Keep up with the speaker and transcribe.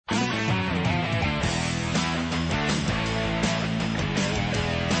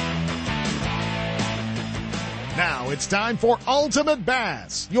it's time for Ultimate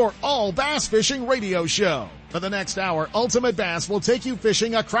Bass, your all bass fishing radio show. For the next hour, Ultimate Bass will take you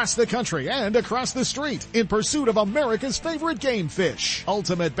fishing across the country and across the street in pursuit of America's favorite game fish.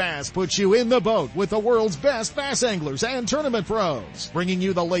 Ultimate Bass puts you in the boat with the world's best bass anglers and tournament pros, bringing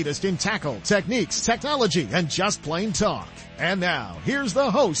you the latest in tackle, techniques, technology, and just plain talk. And now, here's the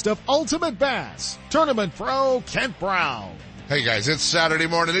host of Ultimate Bass, Tournament Pro Kent Brown. Hey guys, it's Saturday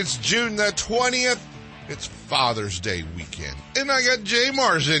morning. It's June the 20th. It's Father's Day weekend. And I got Jay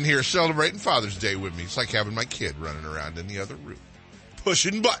Mars in here celebrating Father's Day with me. It's like having my kid running around in the other room,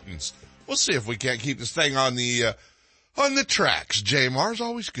 pushing buttons. We'll see if we can't keep this thing on the tracks. Jay Mars,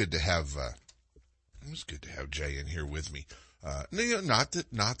 always good to have Jay in here with me. Not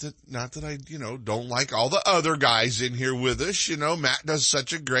that I, don't like all the other guys in here with us. Matt does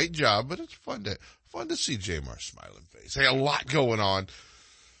such a great job, but it's fun to see Jay Mars' smiling face. Hey, a lot going on.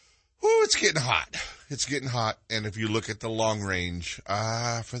 Ooh, it's getting hot. It's getting hot. And if you look at the long range,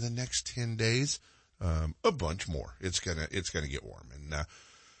 for the next 10 days, a bunch more. It's gonna get warm. And,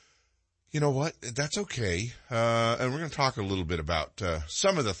 you know what? That's okay. And we're gonna talk a little bit about,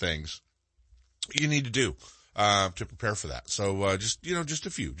 some of the things you need to do, to prepare for that. So, just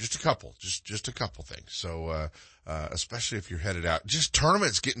a couple things. So, especially if you're headed out, just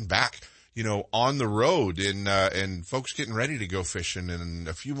tournaments getting back, on the road and folks getting ready to go fishing and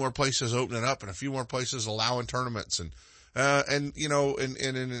a few more places opening up and a few more places allowing tournaments and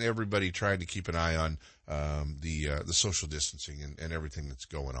everybody trying to keep an eye on, the social distancing and everything that's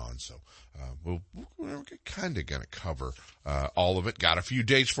going on. So, we're kind of going to cover, all of it. Got a few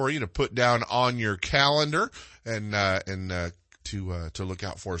dates for you to put down on your calendar and to look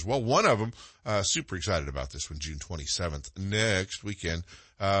out for as well. One of them, super excited about this one, June 27th, next weekend.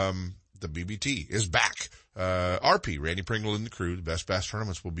 The BBT is back. RP, Randy Pringle and the crew, the Best Bass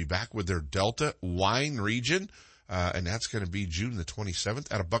Tournaments, will be back with their Delta Wine Region. And that's going to be June the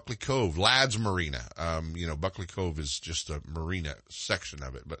 27th out of Buckley Cove, Ladd's Marina. Buckley Cove is just a marina section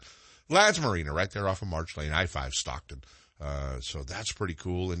of it, but Ladd's Marina right there off of March Lane, I-5 Stockton. So that's pretty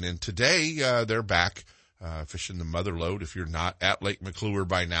cool. And then today, they're back, fishing the mother lode. If you're not at Lake McClure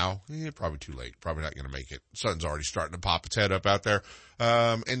by now, probably too late. Probably not going to make it. Sun's already starting to pop its head up out there.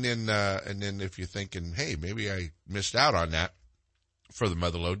 And then if you're thinking, hey, maybe I missed out on that for the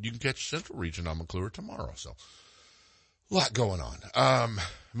mother lode, you can catch Central Region on McClure tomorrow. So a lot going on. A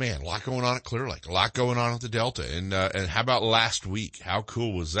lot going on at Clear Lake, a lot going on at the Delta. And how about last week? How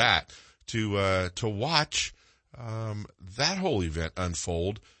cool was that to watch, that whole event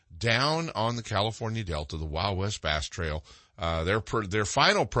unfold down on the California Delta, the Wild West Bass Trail, their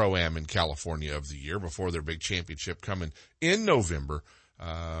final Pro-Am in California of the year before their big championship coming in November.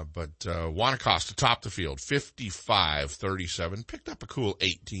 But Juan Acosta topped the field, 55-37, picked up a cool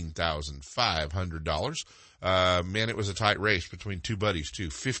 $18,500. It was a tight race between two buddies too.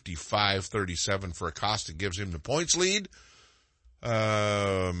 55-37 for Acosta gives him the points lead.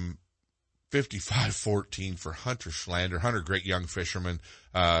 55-14 for Hunter Schlander. Hunter, great young fisherman.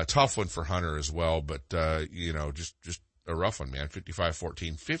 Tough one for Hunter as well, but, just a rough one, man.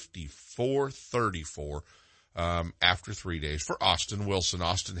 55-14, 54-34, after 3 days for Austin Wilson.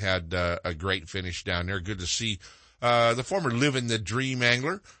 Austin had, a great finish down there. Good to see, the former living the dream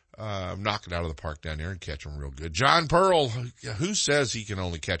angler, knock it out of the park down there and catch him real good. John Pearl, who says he can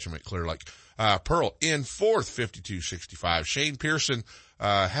only catch him at Clear Lake? Pearl in fourth, 52-65. Shane Pearson,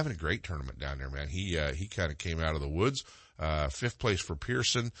 having a great tournament down there, man. He kind of came out of the woods. Fifth place for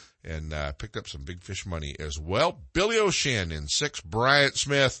Pearson and, picked up some big fish money as well. Billy O'Shan in sixth. Bryant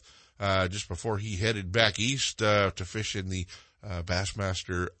Smith, just before he headed back east, to fish in the,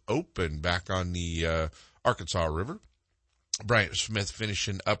 Bassmaster Open back on the, Arkansas River. Bryant Smith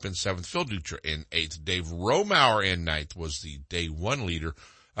finishing up in seventh. Phil Dutra in eighth. Dave Romauer in ninth was the day one leader.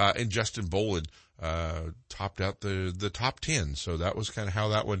 And Justin Boland, topped out the top 10. So that was kind of how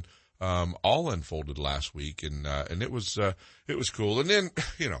that one, all unfolded last week. And it was cool. And then,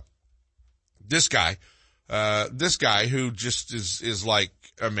 this guy who just is like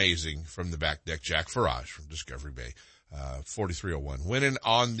amazing from the back deck, Jack Farage from Discovery Bay, 4301 winning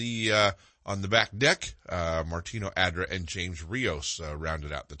on the back deck. Martino Adra and James Rios,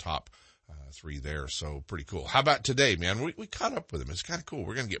 rounded out the top, three there. So pretty cool. How about today, man? We caught up with him. It's kind of cool.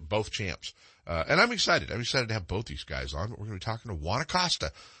 We're going to get both champs. And I'm excited. I'm excited to have both these guys on. We're going to be talking to Juan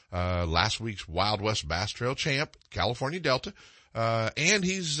Acosta, last week's Wild West Bass Trail champ, California Delta. And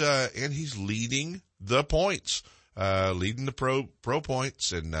he's leading the points, leading the pro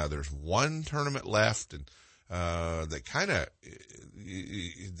points. And, there's one tournament left and, they kind of,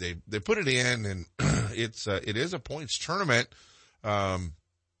 they put it in and it is a points tournament.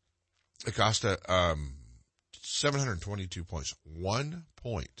 Acosta, 722 points. 1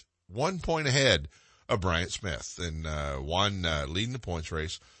 point. 1 point ahead of Bryant Smith. And Juan leading the points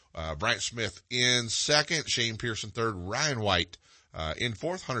race. Bryant Smith in second. Shane Pearson third. Ryan White in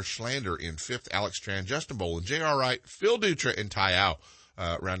fourth. Hunter Schlander in fifth. Alex Tran, Justin Boland, J.R. Wright, Phil Dutra, and Ty Au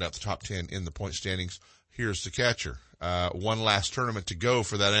round out the top 10 in the point standings. Here's the catcher. One last tournament to go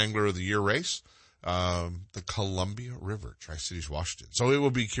for that Angler of the Year race. The Columbia River, Tri-Cities, Washington. So it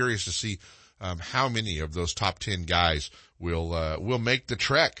will be curious to see how many of those top 10 guys will make the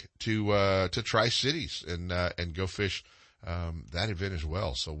trek to Tri-Cities and go fish that event as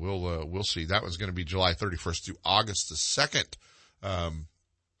well. So we'll see. That one's going to be July 31st through August the 2nd.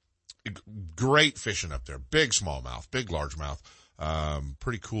 Great fishing up there. Big smallmouth, big largemouth.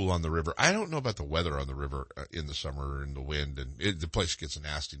 Pretty cool on the river. I don't know about the weather on the river in the summer and the wind, and the place gets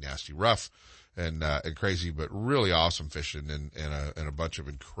nasty rough and crazy, but really awesome fishing and a bunch of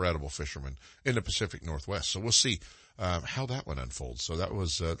incredible fishermen in the Pacific Northwest. So we'll see how that one unfolds. So that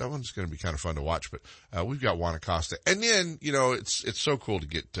one's going to be kind of fun to watch. But we've got Juan Acosta, and then it's so cool to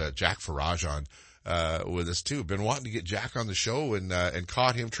get Jack Farage on with us too. Been wanting to get Jack on the show and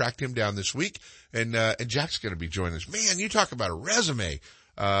tracked him down this week, and Jack's going to be joining us. Man, you talk about a resume.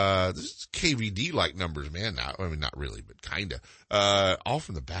 This is KVD like numbers, man. Not really, but kinda. All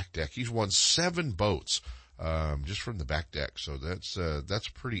from the back deck. He's won 7 boats, just from the back deck. So that's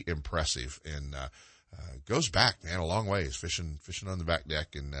pretty impressive. And, goes back, man, a long ways fishing on the back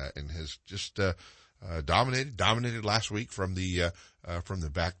deck and has just, dominated last week from the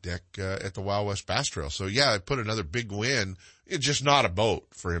back deck, at the Wild West Bass Trail. So yeah, I put another big win. It's just not a boat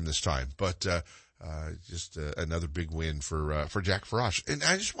for him this time, but, just another big win for Jack Farage. And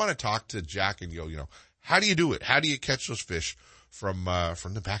I just want to talk to Jack and go, how do you do it? How do you catch those fish from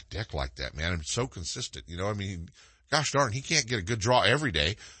the back deck like that, man? I'm so consistent, gosh darn, he can't get a good draw every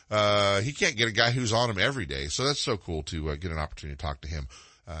day. He can't get a guy who's on him every day. So that's so cool to get an opportunity to talk to him.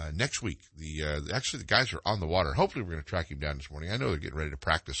 Next week, the guys are on the water. Hopefully we're going to track him down this morning. I know they're getting ready to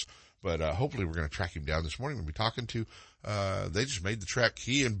practice, but hopefully we're going to track him down this morning. We'll be talking to, they just made the trek.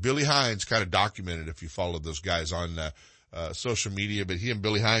 He and Billy Hines kind of documented, if you followed those guys on, social media, but he and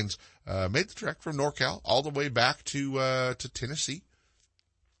Billy Hines, made the trek from NorCal all the way back to Tennessee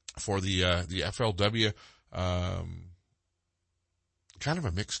for the FLW, kind of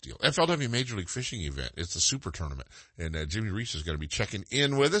a mixed deal. FLW Major League Fishing event. It's the super tournament. And, Jimmy Reese is going to be checking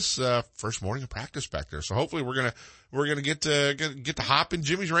in with us, first morning of practice back there. So hopefully we're going to get to hop in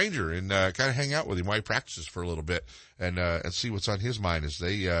Jimmy's Ranger and, kind of hang out with him while he practices for a little bit and see what's on his mind as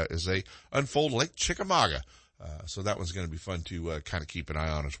they unfold Lake Chickamauga. So that one's going to be fun to, kind of keep an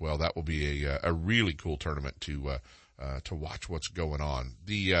eye on as well. That will be a really cool tournament to watch what's going on.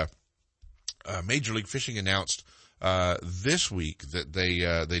 The, Major League Fishing announced, this week that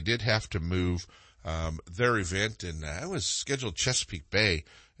they did have to move, their event, and it was scheduled Chesapeake Bay,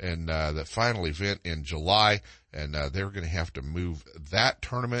 and the final event in July, and they were going to have to move that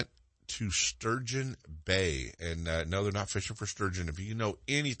tournament to Sturgeon Bay. And no, they're not fishing for sturgeon. If you know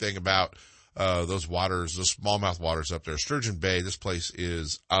anything about those waters, those smallmouth waters up there, Sturgeon Bay, this place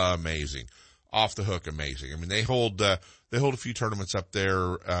is amazing, off the hook amazing. I mean, they hold a few tournaments up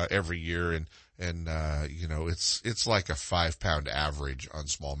there every year, and it's like a 5-pound average on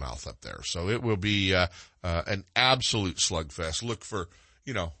smallmouth up there. So it will be, an absolute slugfest. Look for,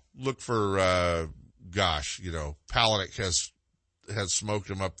 Palaniuk has smoked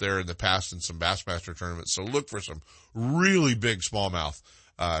them up there in the past in some Bassmaster tournaments. So look for some really big smallmouth,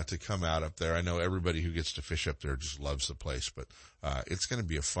 to come out up there. I know everybody who gets to fish up there just loves the place, but, it's going to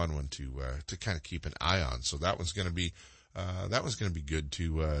be a fun one to kind of keep an eye on. So that one's going to be good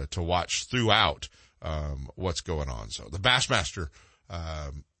to watch throughout, what's going on. So the Bassmaster,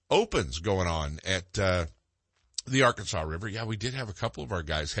 Opens going on at, the Arkansas River. Yeah, we did have a couple of our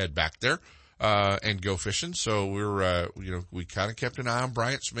guys head back there, and go fishing. So we kind of kept an eye on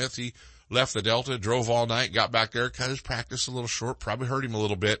Bryant Smith. He left the Delta, drove all night, got back there, cut his practice a little short, probably hurt him a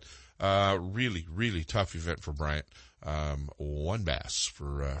little bit. Really, really tough event for Bryant. 1 bass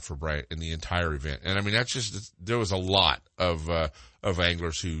for Bryant in the entire event. And I mean, there was a lot of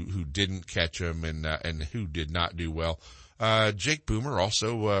anglers who didn't catch him and who did not do well. Jake Boomer,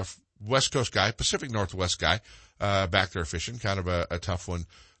 also, West Coast guy, Pacific Northwest guy, back there fishing, kind of a tough one,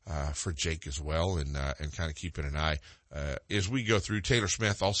 for Jake as well, and kind of keeping an eye, as we go through. Taylor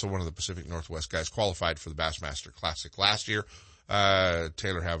Smith, also one of the Pacific Northwest guys, qualified for the Bassmaster Classic last year.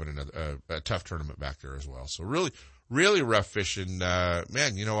 Taylor having a tough tournament back there as well. So really rough fishing.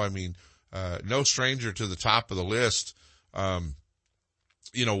 Man, no stranger to the top of the list.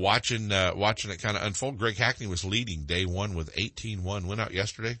 Watching it kind of unfold. Greg Hackney was leading day one with 18-1. Went out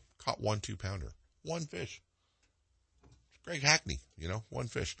yesterday, caught 1 2-pounder. 1 fish. Greg Hackney, one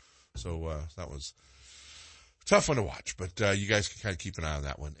fish. So, that was a tough one to watch, but, you guys can kind of keep an eye on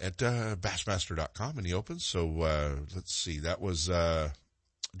that one at, Bassmaster.com in the opens. So, let's see. That was,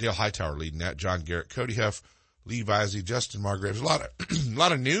 Dale Hightower leading that, John Garrett, Cody Huff, Lee Visey, Justin Margraves, a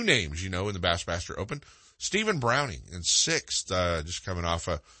lot of new names, in the Bassmaster Open. Stephen Browning in sixth, just coming off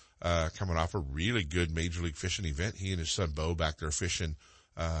a really good Major League Fishing event. He and his son Bo back there fishing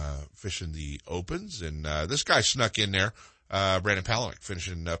the opens. And, this guy snuck in there, Brandon Palaniuk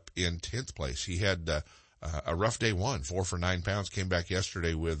finishing up in 10th place. He had, a rough day one, 4 for 9 pounds, came back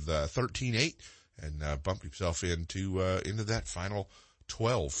yesterday with, 13.8 and, bumped himself into that final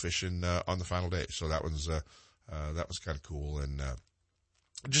 12 fishing, on the final day. So that was kind of cool and,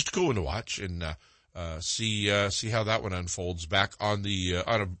 just a cool one to watch and, see how that one unfolds back on the,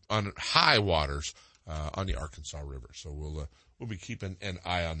 on high waters, on the Arkansas River. So we'll be keeping an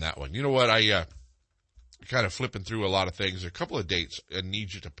eye on that one. You know what? I, kind of flipping through a lot of things. A couple of dates I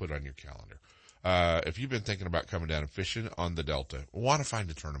need you to put on your calendar. If you've been thinking about coming down and fishing on the Delta, want to find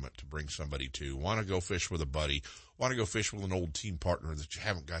a tournament to bring somebody to, want to go fish with a buddy, want to go fish with an old team partner that you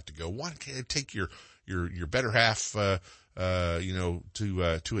haven't got to go, want to take your better half, to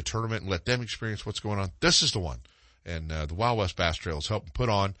a tournament and let them experience what's going on. This is the one. And, the Wild West Bass Trail is helping put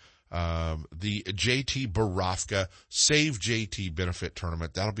on, the JT Borofka Save JT benefit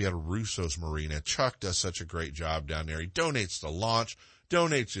tournament. That'll be out of Russo's Marina. Chuck does such a great job down there. He donates the launch,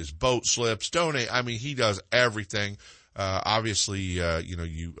 donates his boat slips, he does everything. Obviously, a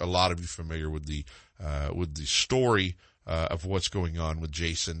lot of you familiar with the story, of what's going on with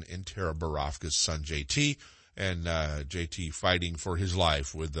Jason and Tara Borofka's son JT, and, JT fighting for his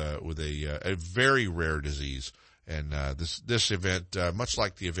life with a very rare disease. And, this event, much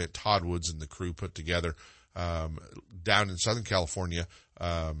like the event Todd Woods and the crew put together, down in Southern California,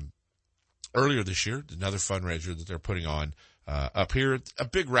 earlier this year, another fundraiser that they're putting on, up here, a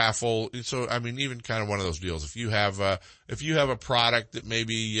big raffle. So, even kind of one of those deals. If you have a product that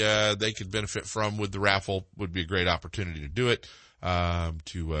maybe, they could benefit from with the raffle, would be a great opportunity to do it,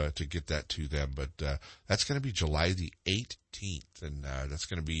 to get that to them. But, that's going to be July the 18th. And, that's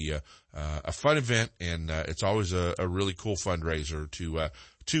going to be, a fun event. And, it's always a really cool fundraiser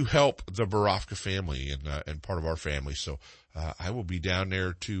to help the Borofka family and part of our family. So, I will be down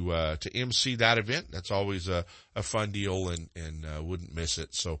there to MC that event. That's always a fun deal and wouldn't miss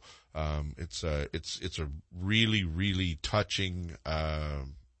it. So, it's a really, really touching,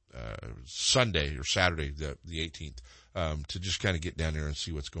 Sunday or Saturday, the 18th, to just kind of get down there and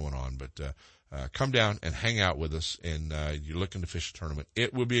see what's going on. But, come down and hang out with us and, you're looking to fish a tournament.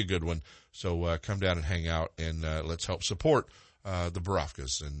 It will be a good one. So, come down and hang out and, let's help support, the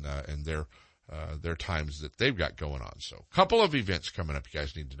Borofkas and their times that they've got going on. So a couple of events coming up you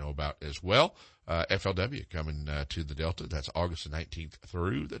guys need to know about as well. FLW coming, to the Delta. That's August the 19th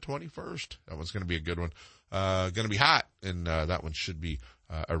through the 21st. That one's going to be a good one. Going to be hot and, that one should be,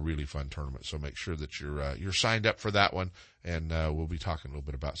 a really fun tournament. So make sure that you're signed up for that one. And, we'll be talking a little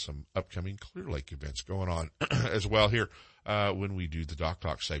bit about some upcoming Clear Lake events going on as well here, when we do the Dock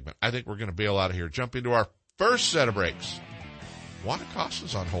Talk segment. I think we're going to bail out of here, jump into our first set of breaks. Juan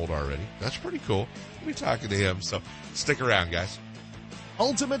Acosta's on hold already. That's pretty cool. We'll be talking to him, so stick around, guys.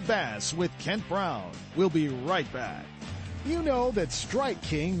 Ultimate Bass with Kent Brown. We'll be right back. You know that Strike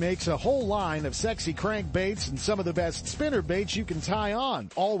King makes a whole line of sexy crankbaits and some of the best spinner baits you can tie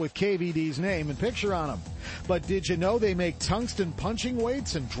on, all with KVD's name and picture on them. But did you know they make tungsten punching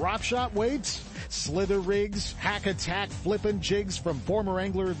weights and drop shot weights? Slither rigs, hack attack flippin' jigs from former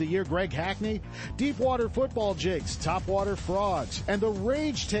Angler of the Year Greg Hackney, deep water football jigs, topwater frogs, and the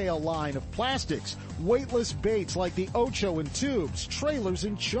Rage Tail line of plastics, weightless baits like the Ocho in tubes, trailers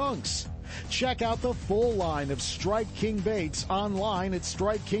and chunks. Check out the full line of Strike King baits online at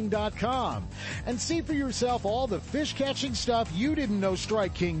StrikeKing.com and see for yourself all the fish catching stuff you didn't know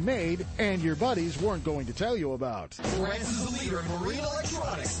Strike King made and your buddies weren't going to tell you about. Lowrance is the leader in marine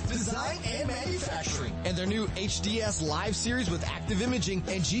electronics, design and manufacturing. And their new HDS Live series with active imaging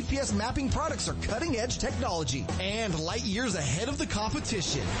and GPS mapping products are cutting edge technology and light years ahead of the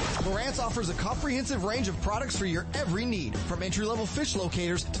competition. Lowrance offers a comprehensive range of products for your every need, from entry-level fish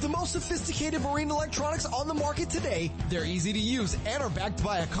locators to the most sophisticated marine electronics on the market today. They're easy to use and are backed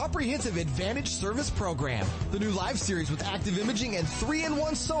by a comprehensive Advantage service program. The new Live series with active imaging and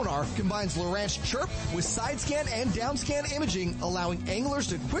 3-in-1 sonar combines Lowrance Chirp with side scan and down scan imaging, allowing anglers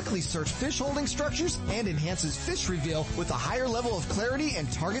to quickly search fish holding structures and enhances fish reveal with a higher level of clarity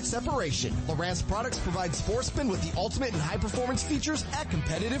and target separation. Lowrance products provide Sportsman with the ultimate and high performance features at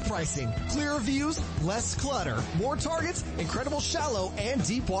competitive pricing. Clearer views, less clutter, more targets, incredible shallow and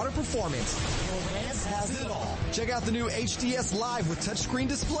deep water performance. performance. Lowrance has it all. Check out the new HDS Live with touchscreen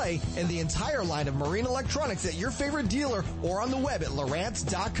display and the entire line of marine electronics at your favorite dealer or on the web at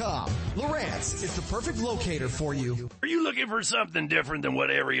Lowrance.com. Lowrance is the perfect locator for you. Are you looking for something different than what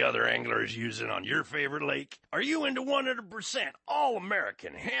every other angler is using on your favorite lake? Are you into 100%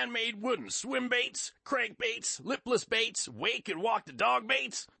 all-American handmade wooden swim baits, crankbaits, lipless baits, wake and walk the dog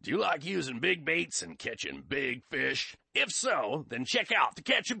baits? Do you like using big baits and catching big fish? If so, then check out the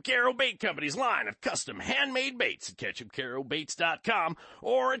Ketchup Caro Bait Company's line of custom handmade baits at KetchupCaroBaits.com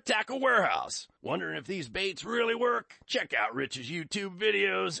or at Tackle Warehouse. Wondering if these baits really work? Check out Rich's YouTube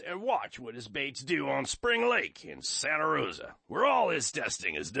videos and watch what his baits do on Spring Lake in Santa Rosa, where all his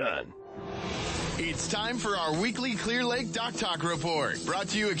testing is done. It's time for our weekly Clear Lake Dock Talk Report, brought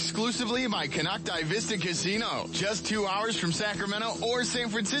to you exclusively by Canocti Vista Casino, just 2 hours from Sacramento or San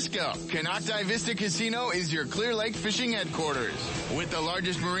Francisco. Canocti Vista Casino is your Clear Lake fishing headquarters. With the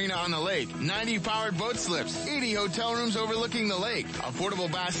largest marina on the lake, 90 powered boat slips, 80 hotel rooms overlooking the lake,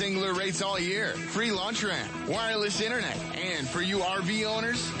 affordable bass angler rates all year, free launch ramp, wireless internet, and for you RV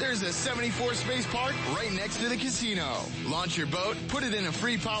owners, there's a 74 space park right next to the casino. Launch your boat, put it in a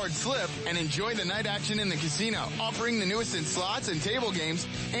free powered slip, and enjoy the night action in the casino, offering the newest in slots and table games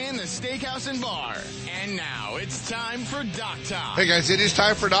and the steakhouse and bar. And now it's time for Dock Talk. Hey guys, it is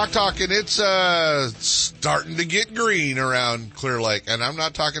time for Dock Talk, and it's starting to get green around Clear Lake. And I'm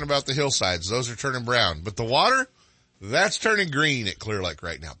not talking about the hillsides. Those are turning brown. But the water, that's turning green at Clear Lake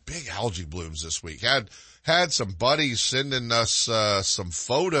right now. Big algae blooms this week. Had some buddies sending us some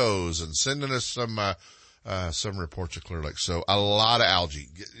photos and sending us some reports of Clear Lake. So a lot of algae.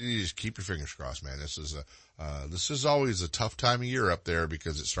 You just keep your fingers crossed, man. This is always a tough time of year up there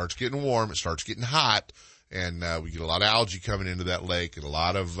because it starts getting warm, it starts getting hot, and we get a lot of algae coming into that lake and a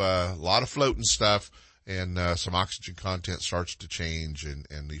lot of floating stuff, and some oxygen content starts to change,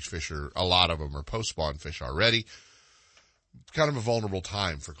 and these fish a lot of them are post-spawn fish already. Kind of a vulnerable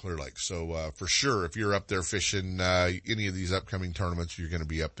time for Clear Lake. So, for sure, if you're up there fishing, any of these upcoming tournaments, you're going to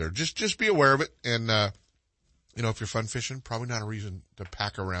be up there. Just be aware of it. And, if you're fun fishing, probably not a reason to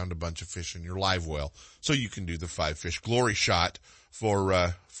pack around a bunch of fish in your live well. So you can do the 5-fish glory shot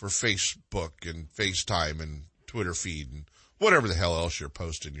for Facebook and FaceTime and Twitter feed and whatever the hell else you're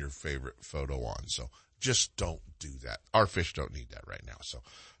posting your favorite photo on. So just don't do that. Our fish don't need that right now. So,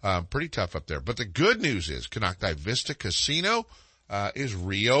 pretty tough up there. But the good news is Canocti Vista Casino, is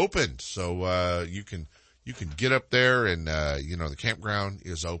reopened. So, you can get up there and, the campground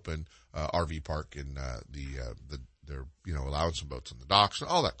is open, RV park, and, they're, allowing some boats on the docks and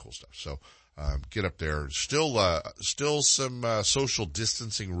all that cool stuff. So, get up there. Still some, social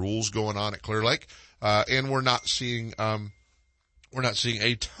distancing rules going on at Clear Lake. And we're not seeing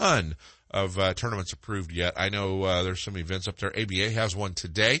a ton of tournaments approved yet. I know there's some events up there. ABA has one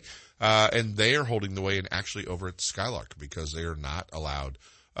today, and they are holding the way in actually over at the Skylark because they are not allowed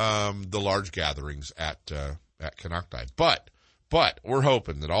the large gatherings at Canocti. But we're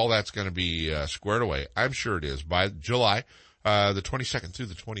hoping that all that's going to be squared away. I'm sure it is by July the 22nd through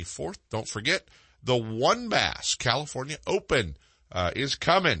the 24th. Don't forget the One Bass California Open is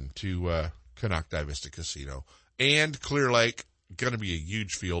coming to Canocti Vista Casino and Clear Lake. Going to be a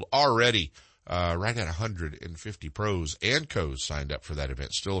huge field already, right at 150 pros and co's signed up for that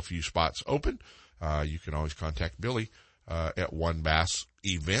event. Still a few spots open. You can always contact Billy, at One Bass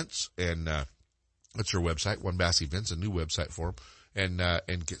Events, and, that's your website, One Bass Events, a new website for them,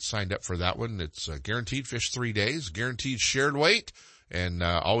 and get signed up for that one. It's guaranteed fish 3 days, guaranteed shared weight, and,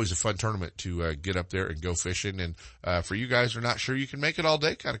 always a fun tournament to, get up there and go fishing. And, for you guys who are not sure you can make it all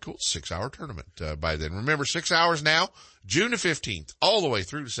day, kind of cool. 6-hour tournament, by then. Remember, 6 hours now, June the 15th, all the way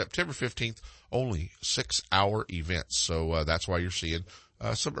through to September 15th, only 6-hour events. So, that's why you're seeing,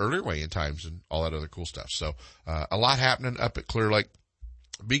 some earlier weigh-in times and all that other cool stuff. So, a lot happening up at Clear Lake.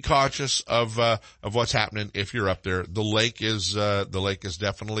 Be cautious of what's happening if you're up there. The lake is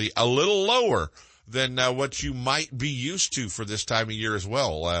definitely a little lower than what you might be used to for this time of year as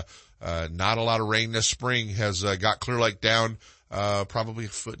well. Not a lot of rain this spring has got Clear Lake down probably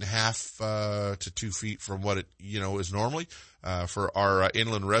 1.5 to 2 feet from what it is normally. For our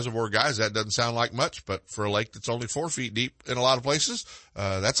inland reservoir guys, that doesn't sound like much, but for a lake that's only 4 feet deep in a lot of places,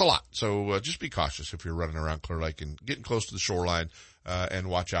 that's a lot. So just be cautious if you're running around Clear Lake and getting close to the shoreline, and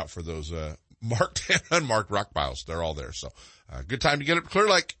watch out for those marked and unmarked rock piles. They're all there. So good time to get up to Clear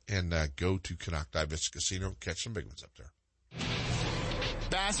Lake and go to Canocti Vista Casino, catch some big ones up there.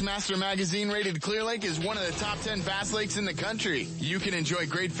 Bassmaster Magazine rated Clear Lake is one of the top 10 bass lakes in the country. You can enjoy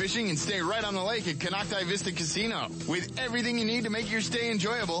great fishing and stay right on the lake at Canocti Vista Casino. With everything you need to make your stay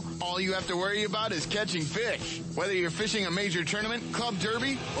enjoyable, all you have to worry about is catching fish. Whether you're fishing a major tournament, club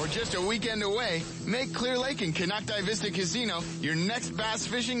derby, or just a weekend away, make Clear Lake and Canocti Vista Casino your next bass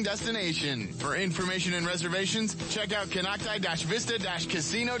fishing destination. For information and reservations, check out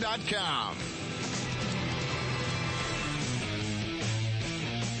canocti-vista-casino.com.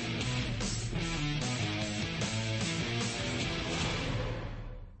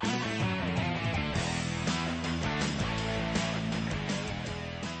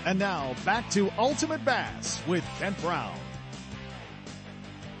 And now back to Ultimate Bass with Kent Brown.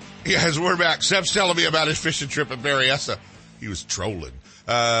 Yes, we're back. Seb's telling me about his fishing trip at Berryessa. He was trolling. He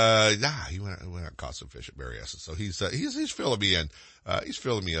went out and caught some fish at Berryessa. So he's filling me in. He's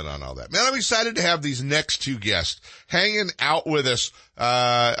filling me in on all that. Man, I'm excited to have these next two guests hanging out with us,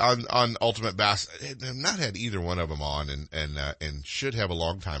 on Ultimate Bass. I've not had either one of them on and should have a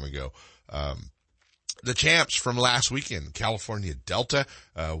long time ago. The champs from last weekend, California Delta,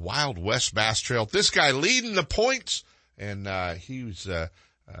 Wild West Bass Trail. This guy leading the points, and he was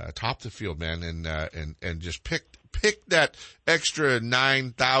top the field, man, and just picked that extra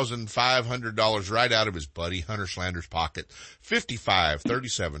 $9,500 right out of his buddy Hunter Schlander's pocket.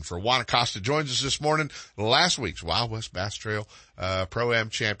 55-37 for Juan Acosta joins us this morning. Last week's Wild West Bass Trail Pro-Am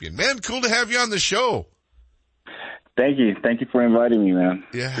champion. Man, cool to have you on the show. Thank you. Thank you for inviting me, man.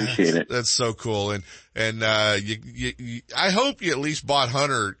 Yeah. Appreciate it. That's so cool. And you, I hope you at least bought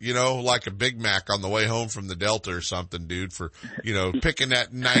Hunter, like a Big Mac on the way home from the Delta or something, dude, for, picking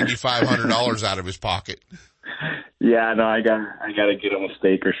that $9,500 out of his pocket. Yeah, no, I gotta get him a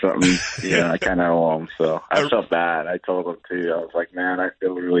steak or something. Yeah, I kind of owe him. So I felt bad. I told him too. I was like, man, I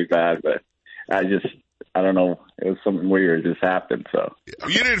feel really bad, but I don't know. It was something weird just happened. So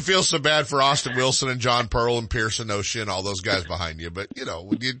you didn't feel so bad for Austin Wilson and John Pearl and Pearson O'Shea and all those guys behind you, but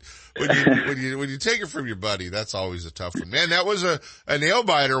when you take it from your buddy, that's always a tough one. Man, that was a nail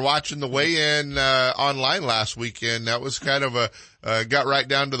biter watching the weigh-in online last weekend. That was kind of got right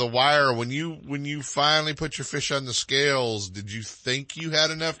down to the wire. When you finally put your fish on the scales, did you think you had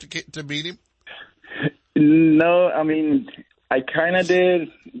enough to beat him? No, I mean, I kind of did,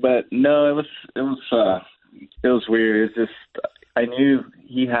 but no, it was weird. It's just, I knew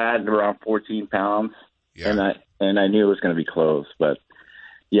he had around 14 pounds, yeah. and I knew it was going to be close, but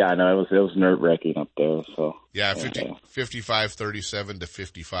yeah, no, it was nerve-wracking up there. So yeah, 55-37 to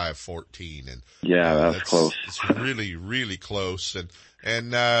 55-14, and yeah, that's close. It's really, really close, and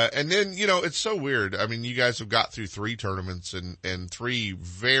then it's so weird. I mean, you guys have got through 3 tournaments and 3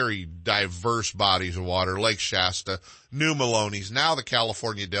 very diverse bodies of water: Lake Shasta, New Maloney's, now the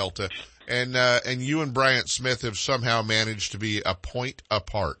California Delta, and you and Bryant Smith have somehow managed to be a point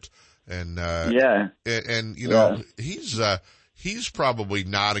apart, and he's probably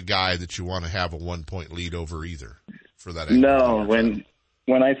not a guy that you want to have a 1-point lead over either for that. No, when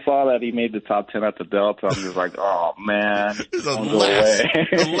I saw that he made the top 10 at the Delta, I'm just like, oh man,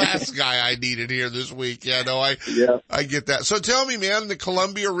 the last guy I needed here this week. Yeah, no, I get that. So tell me, man, the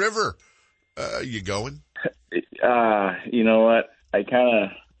Columbia River, you going? You know what? I kind of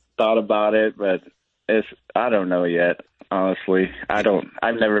thought about it, but I don't know yet. Honestly, I've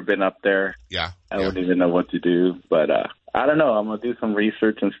never been up there. Yeah. I wouldn't even know what to do, but, I don't know. I'm going to do some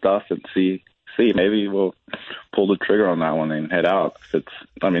research and stuff and see, maybe we'll pull the trigger on that one and head out. It's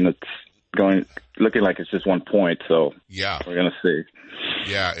looking like it's just 1 point. So yeah, we're going to see.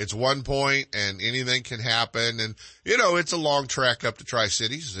 Yeah. It's 1 point and anything can happen. And, it's a long trek up to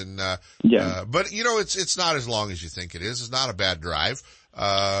Tri-Cities and, but it's not as long as you think it is. It's not a bad drive.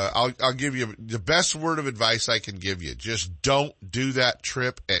 I'll give you the best word of advice I can give you. Just don't do that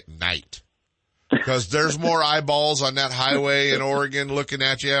trip at night. Because there's more eyeballs on that highway in Oregon looking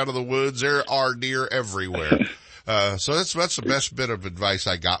at you out of the woods. There are deer everywhere. So that's the best bit of advice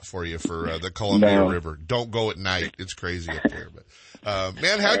I got for you for the Columbia River. Don't go at night. It's crazy up there. But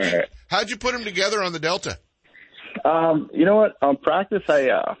man, how'd you put them together on the Delta? You know what? On practice, I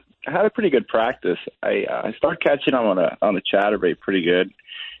had a pretty good practice. I started catching them on a chatterbait pretty good.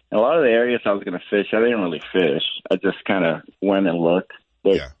 And a lot of the areas I was going to fish, I didn't really fish. I just kind of went and looked.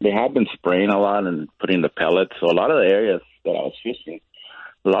 They have been spraying a lot and putting the pellets. So a lot of the areas that I was fishing,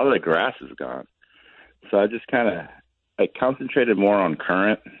 a lot of the grass is gone. So I just I concentrated more on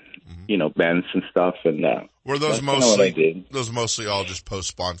current, bends and stuff. And were those mostly all just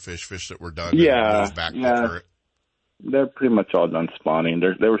post-spawn fish that were done? Yeah. Back to current? They're pretty much all done spawning.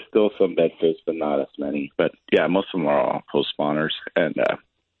 There were still some dead fish, but not as many. But yeah, most of them are all post-spawners. And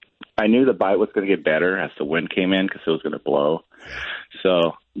I knew the bite was going to get better as the wind came in because it was going to blow.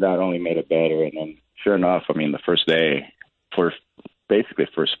 So that only made it better. And then sure enough, I mean, the first day, basically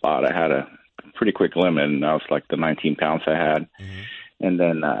first spot, I had a pretty quick limit, and that was like the 19 pounds I had. Mm-hmm. And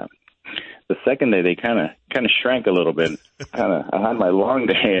then the second day, they kind of shrank a little bit. I had my long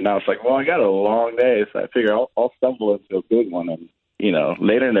day, and I was like, well, I got a long day, so I figure I'll stumble into a good one. And, you know,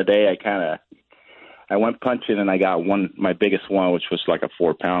 later in the day, I went punching, and I got my biggest one, which was like a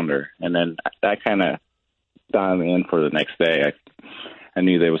 4-pounder. And then that kind of dialed me in for the next day. I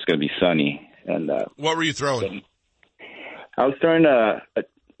knew that it was going to be sunny. And what were you throwing? I was throwing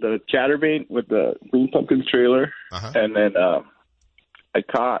the chatterbait with the green pumpkin trailer, and then I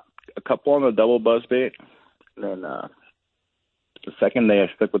caught a couple on the double buzzbait. And then the second day,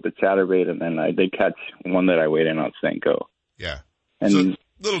 I stuck with the chatterbait, and then I did catch one that I weighed in on Senko. Yeah. And so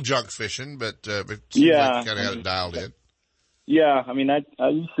little junk fishing, but yeah, like you kind of had it dialed in. Yeah, I mean, I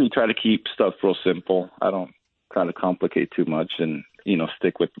usually try to keep stuff real simple. I don't try to complicate too much, and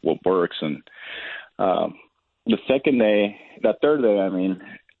stick with what works. And the second day, that third day, I mean,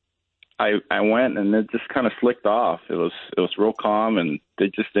 I went and it just kind of slicked off. It was real calm, and they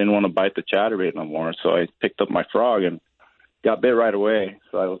just didn't want to bite the chatterbait no more. So I picked up my frog and got bit right away.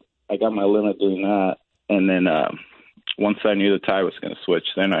 So I got my limit doing that, and then once I knew the tide was going to switch,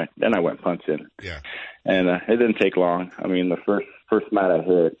 then I went punching. Yeah. And it didn't take long. I mean, the first mat I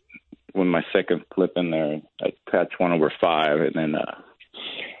hit, when my second flip in there, I catch 1 over 5, and then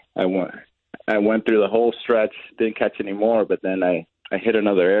I went through the whole stretch, didn't catch any more, but then I hit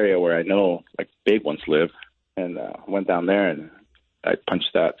another area where I know like big ones live, and went down there and I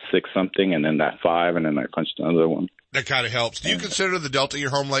punched that 6 something, and then that 5, and then I punched another one. That kind of helps. Do you consider the Delta your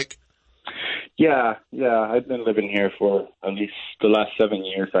home lake? Yeah. I've been living here for at least the last 7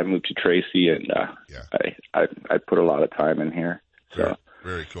 years. I moved to Tracy, and I put a lot of time in here. So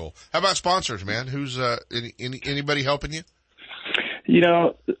very cool. How about sponsors, man? Who's anybody helping you?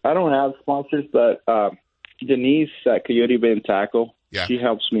 I don't have sponsors, but Denise at Coyote Bay and Tackle, she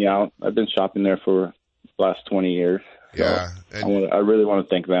helps me out. I've been shopping there for the last 20 years. So yeah, I really want to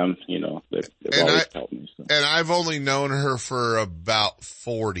thank them. They've always helped me. So. And I've only known her for about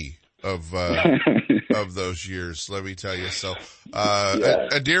 40 of those years, let me tell you. So,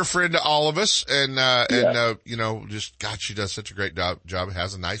 a dear friend to all of us, and just, God, she does such a great job.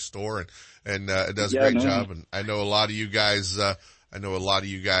 Has a nice store, and does a great job. And I know a lot of you guys,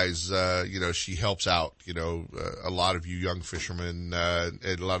 she helps out, a lot of you young fishermen,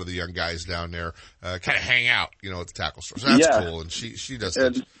 and a lot of the young guys down there, kind of hang out, at the tackle store. So that's cool. And she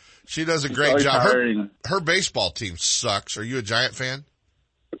does a great job. Her baseball team sucks. Are you a Giant fan?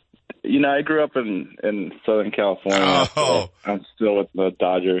 I grew up in Southern California. Oh. So I'm still with the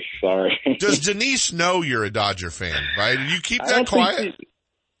Dodgers. Sorry. Does Denise know you're a Dodger fan, right? You keep that quiet?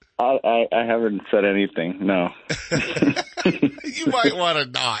 I haven't said anything, no. You might want to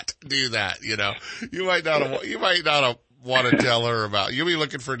not do that, You might not want to tell her about, you'll be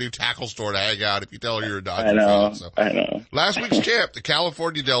looking for a new tackle store to hang out if you tell her you're a Dodger fan. So. I know. Last week's champ, the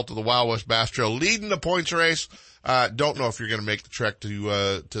California Delta, the Wild West Bass Trail, leading the points race. Don't know if you're going to make the trek to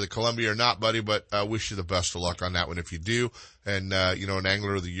the Columbia or not, buddy, but wish you the best of luck on that one if you do. And, an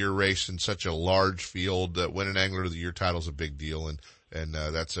Angler of the Year race in such a large field, winning Angler of the Year title is a big deal. And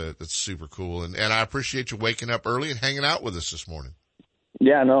that's super cool. And I appreciate you waking up early and hanging out with us this morning.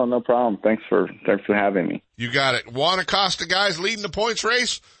 Yeah, no problem. Thanks for having me. You got it. Juan Acosta, guys, leading the points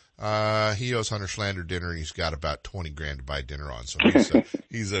race. He owes Hunter Schlander dinner, and he's got about 20 grand to buy dinner on. So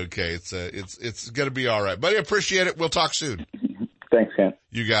he's okay. It's going to be all right. Buddy, appreciate it. We'll talk soon. Thanks, Ken.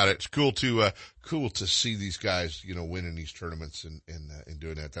 You got it. It's cool to see these guys, winning these tournaments and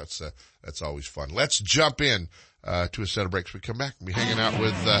doing that. That's always fun. Let's jump in, to a set of breaks. We come back and be hanging out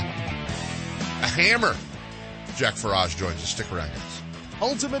with, a hammer. Jack Farage joins us. Stick around, guys.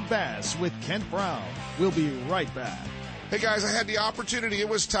 Ultimate Bass with Kent Brown. We'll be right back. Hey guys, I had the opportunity. It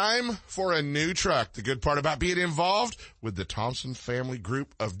was time for a new truck. The good part about being involved with the Thompson family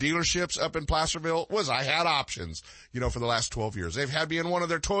group of dealerships up in Placerville was I had options, for the last 12 years. They've had me in one of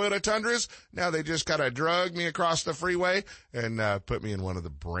their Toyota Tundras. Now they just kind of drug me across the freeway and put me in one of the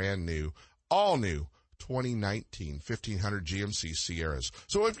brand new, all new 2019 1500 GMC Sierras.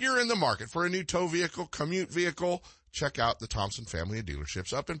 So if you're in the market for a new tow vehicle, commute vehicle, check out the Thompson family of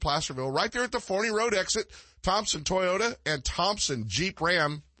dealerships up in Placerville, right there at the Forney Road exit. Thompson Toyota and Thompson Jeep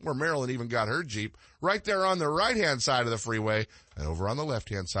Ram, where Marilyn even got her Jeep, right there on the right-hand side of the freeway. And over on the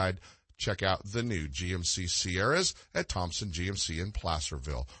left-hand side, check out the new GMC Sierras at Thompson GMC in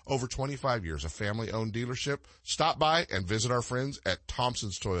Placerville. Over 25 years, a family-owned dealership. Stop by and visit our friends at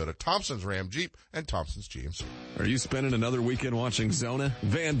Thompson's Toyota, Thompson's Ram Jeep, and Thompson's GMC. Are you spending another weekend watching Zona,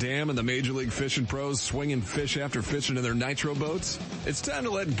 Van Dam, and the Major League Fishing pros swinging fish after fishing in their nitro boats? It's time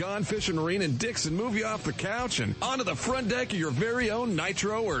to let Gone Fishing Marine and Dixon move you off the couch and onto the front deck of your very own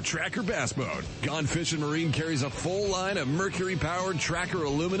nitro or tracker bass boat. Gone Fishing Marine carries a full line of Mercury-powered tracker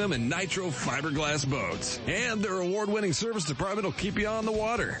aluminum and nitro fiberglass boats. And their award-winning service department will keep you on the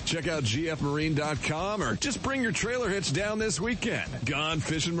water. Check out gfmarine.com or just bring your trailer hitch down this weekend. Gone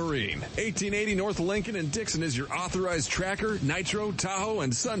Fishing Marine. 1880 North Lincoln and Dixon is your authorized tracker, nitro, Tahoe,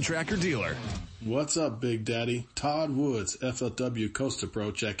 and Sun Tracker dealer. What's up, Big Daddy? Todd Woods, FLW Costa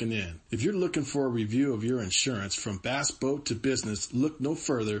Pro checking in. If you're looking for a review of your insurance from bass boat to business, look no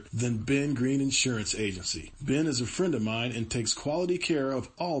further than Ben Green Insurance Agency. Ben is a friend of mine and takes quality care of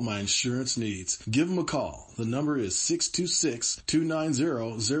all my insurance needs. Give him a call. The number is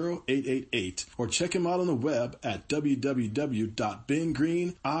 626-290-0888 or check him out on the web at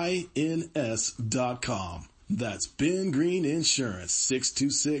www.bengreenins.com. That's Ben Green Insurance,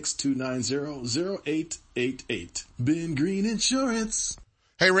 626-290-0888. Ben Green Insurance.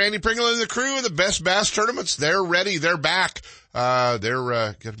 Hey, Randy Pringle and the crew of the Best Bass Tournaments, they're ready. They're back. They're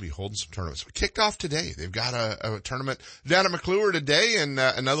going to be holding some tournaments. Kicked off today. They've got a tournament down at McClure today and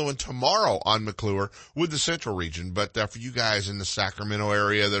another one tomorrow on McClure with the Central region. But for you guys in the Sacramento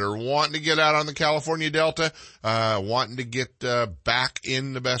area that are wanting to get out on the California Delta, wanting to get back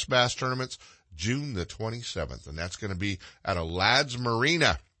in the Best Bass Tournaments, June the 27th, and that's going to be at a Ladd's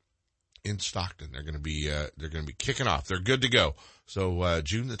Marina in Stockton. They're going to be kicking off. They're good to go. So,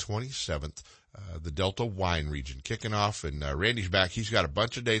 June the 27th, the Delta Wine region kicking off, and Randy's back. He's got a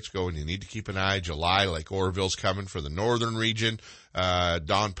bunch of dates going. You need to keep an eye. July, Lake Oroville's coming for the northern region.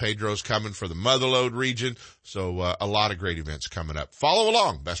 Don Pedro's coming for the Motherlode region. So, a lot of great events coming up. Follow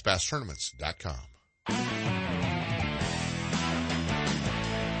along, bestbasstournaments.com.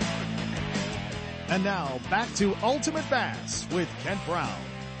 And now back to Ultimate Bass with Kent Brown.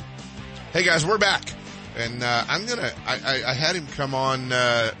 Hey guys, we're back. And, I had him come on,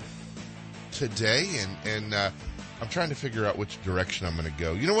 today and I'm trying to figure out which direction I'm going to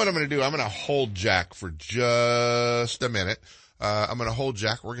go. You know what I'm going to do? I'm going to hold Jack for just a minute. I'm going to hold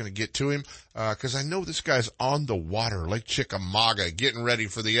Jack. We're going to get to him, cause I know this guy's on the water, Lake Chickamauga, getting ready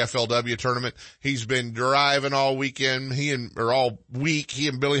for the FLW tournament. He's been driving all weekend. All week. He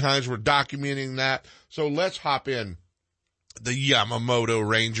and Billy Hines were documenting that. So let's hop in the Yamamoto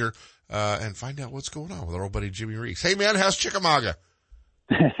Ranger, and find out what's going on with our old buddy Jimmy Reese. Hey man, how's Chickamauga?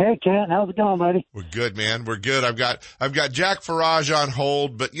 Hey Kent, how's it going, buddy? We're good, man. We're good. I've got Jack Farage on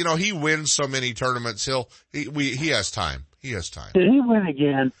hold, but you know, he wins so many tournaments. He has time. He has time. Did he win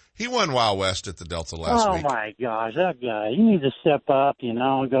again? He won Wild West at the Delta last week. Oh my gosh, that guy. You need to step up, and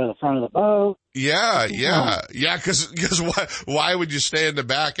go to the front of the boat. Yeah. Cause why would you stay in the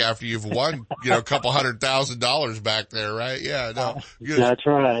back after you've won, a couple $100,000 back there, right? Yeah, no. That's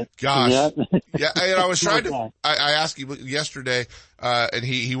right. Gosh. Yep. Yeah. And I was trying to, I asked him yesterday, and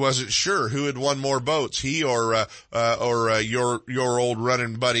he wasn't sure who had won more boats, he or your old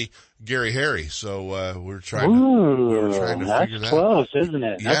running buddy, Gary Harry. So, we were trying to figure that out. That's close, isn't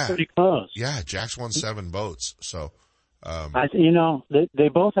it? Yeah. That's pretty close. Yeah. Jack's won 7 boats. So, they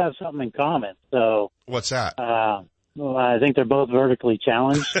both have something in common. So what's that? Well, I think they're both vertically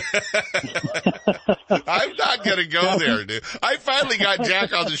challenged. I'm not going to go there, dude. I finally got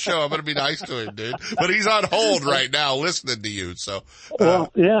Jack on the show. I'm going to be nice to him, dude. But he's on hold right now listening to you. So,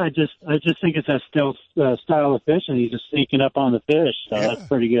 I just think it's a still style of fishing. He's just sneaking up on the fish. So that's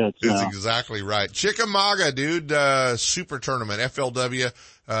pretty good. So. That's exactly right. Chickamauga, dude, super tournament, FLW.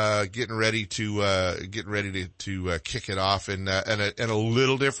 Getting ready to kick it off and a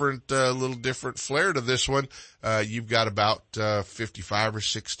little different flair to this one. You've got about 55 or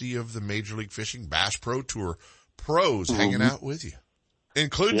 60 of the Major League Fishing Bass Pro Tour pros hanging out with you,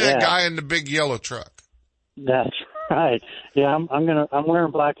 including that guy in the big yellow truck. That's right. Yeah, I'm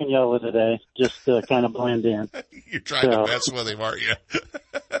wearing black and yellow today, just to kind of blend in. You're trying to mess with him, aren't you?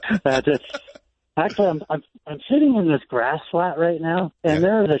 That's it. Actually, I'm sitting in this grass flat right now, and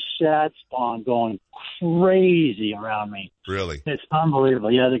there's a shad spawn going crazy around me. Really? It's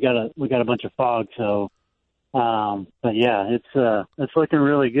unbelievable. Yeah, we got a bunch of fog, so but yeah, it's looking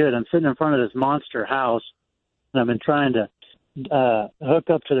really good. I'm sitting in front of this monster house, and I've been trying to hook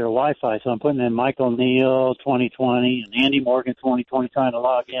up to their Wi-Fi, so I'm putting in Michael Neal 2020 and Andy Morgan 2020 trying to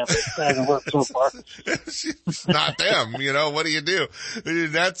log in, but it hasn't worked so far. It's not them, what do you do?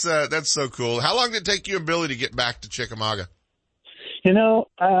 That's so cool. How long did it take you and Billy to get back to Chickamauga? I'm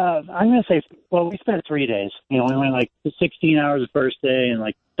going to say, well, we spent 3 days. We went like 16 hours the first day and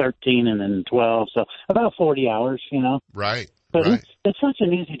like 13 and then 12. So about 40 hours, Right. But right. it's such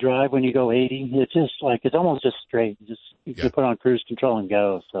an easy drive when you go 80. It's just like, it's almost just straight. You put on cruise control and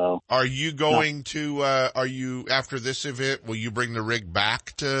go. So are you going to, after this event, will you bring the rig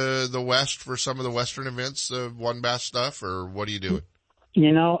back to the West for some of the Western events, One Bass stuff, or what are you doing?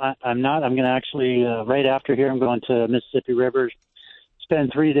 I'm not. I'm going to actually, right after here, I'm going to Mississippi River,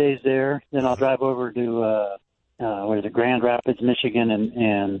 spend 3 days there. Then I'll drive over to, Grand Rapids, Michigan,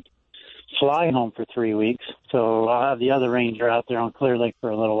 and fly home for 3 weeks. So I'll have the other Ranger out there on Clear Lake for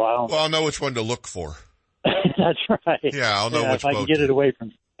a little while. Well, I'll know which one to look for. That's right. Yeah, I'll know which if I can get it away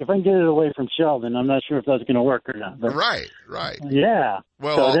from. If I can get it away from Sheldon, I'm not sure if that's going to work or not. But, right. Yeah.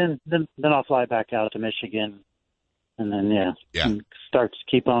 Well, so then I'll fly back out to Michigan, and then and start to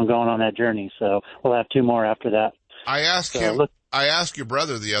keep on going on that journey. So we'll have 2 more after that. I asked I asked your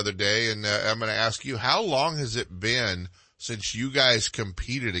brother the other day, and I'm going to ask you, how long has it been since you guys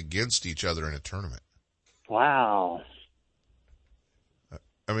competed against each other in a tournament? Wow.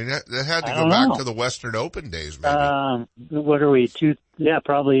 I mean, that had to go back to the Western Open days, maybe. What are we?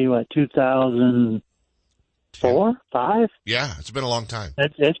 Probably 2004, 5? Yeah, it's been a long time.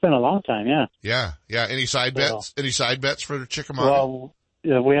 It's been a long time, yeah. Yeah. Any side bets? Any side bets for Chickamauga? Well,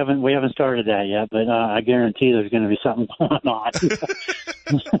 we haven't started that yet, but I guarantee there's going to be something going on.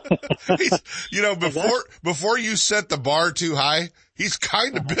 Before you set the bar too high, he's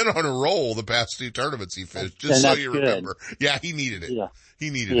kind of been on a roll the past 2 tournaments he fished, just so you remember. Yeah, he needed it. Yeah. He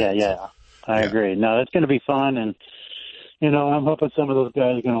needed it. Yeah. I agree. No, it's going to be fun, and I'm hoping some of those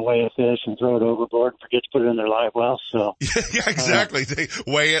guys are going to weigh a fish and throw it overboard and forget to put it in their live well. So yeah, exactly. They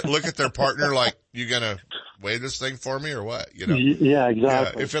weigh it, look at their partner like, you going to weigh this thing for me or what? Yeah, exactly.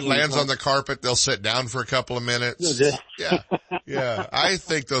 Yeah, if it lands on the carpet, they'll sit down for a couple of minutes. Yeah. I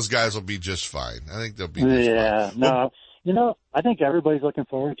think those guys will be just fine. I think they'll be just fine. No, I think everybody's looking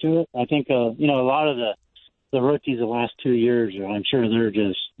forward to it. I think, a lot of the rookies the last 2 years, I'm sure they're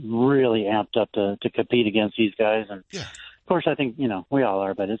just really amped up to compete against these guys. And of course, I think, we all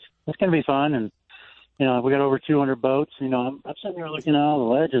are, but it's going to be fun. And, we got over 200 boats. I'm sitting here looking at all the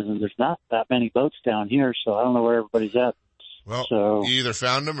ledges, and there's not that many boats down here, so I don't know where everybody's at. Well, so, you either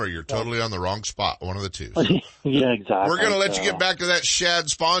found them or you're totally on the wrong spot, one of the two. So. Yeah, exactly. We're going to let you get back to that shad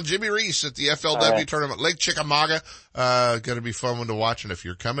spawn. Jimmy Reese at the FLW tournament, Lake Chickamauga. Going to be fun one to watch. And if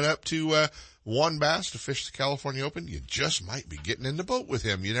you're coming up to One Bass to fish the California Open, you just might be getting in the boat with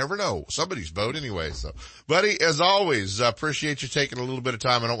him. You never know. Somebody's boat anyway. So, buddy, as always, appreciate you taking a little bit of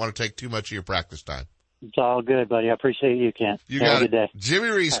time. I don't want to take too much of your practice time. It's all good, buddy. I appreciate you, Kent. You Have got a good day. Jimmy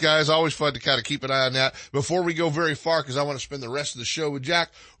Reese, guys, always fun to kind of keep an eye on that. Before we go very far, because I want to spend the rest of the show with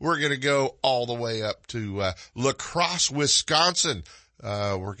Jack, we're going to go all the way up to La Crosse, Wisconsin.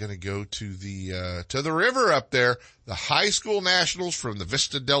 We're going to go to the river up there, the high school nationals from the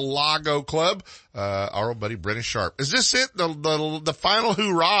Vista del Lago Club. Our old buddy Brennan Sharp. Is this it? The final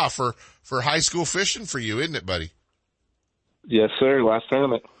hoorah for high school fishing for you, isn't it, buddy? Yes, sir. Last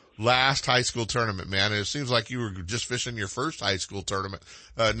tournament. Last high school tournament, man. And it seems like you were just fishing your first high school tournament,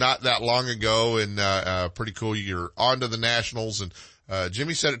 not that long ago, and, pretty cool. You're on to the nationals, and,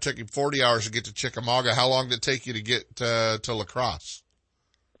 Jimmy said it took him 40 hours to get to Chickamauga. How long did it take you to get, to La Crosse?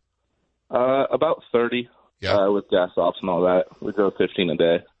 About 30, with gas ops and all that. We drove 15 a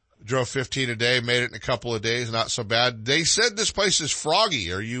day. Drove 15 a day, made it in a couple of days, not so bad. They said this place is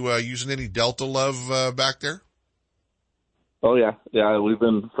froggy. Are you, using any Delta love, back there? Oh yeah. Yeah, we've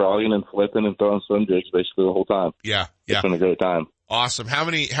been frogging and flipping and throwing swim jigs basically the whole time. Yeah. It's been a great time. Awesome. How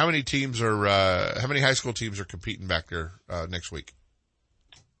many teams are, how many high school teams are competing back there, next week?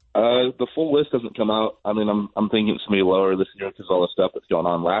 The full list doesn't come out. I mean, I'm thinking it's going to be lower this year because all the stuff that's going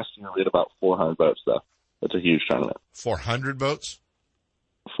on. Last year we had about 400 boats though. That's a huge tournament. 400 boats?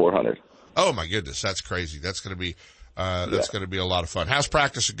 400. Oh my goodness. That's crazy. That's going to be, going to be a lot of fun. How's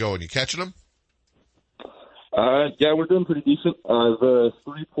practice going? You catching them? Yeah, we're doing pretty decent. The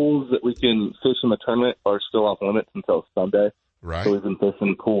 3 pools that we can fish in the tournament are still off limits until Sunday. Right. So we've been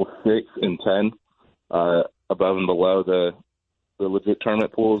fishing pool 6 and 10, above and below the legit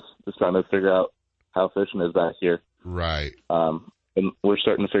tournament pools, just trying to figure out how fishing is back here. Right. And we're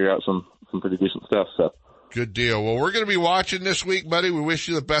starting to figure out some pretty decent stuff, so. Good deal. Well, we're going to be watching this week, buddy. We wish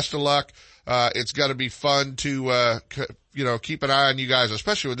you the best of luck. It's got to be fun to, keep an eye on you guys,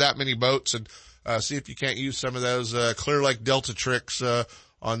 especially with that many boats, and see if you can't use some of those Clear Lake Delta tricks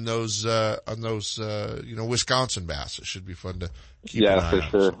on those Wisconsin bass. It should be fun to keep an eye on. Yeah, for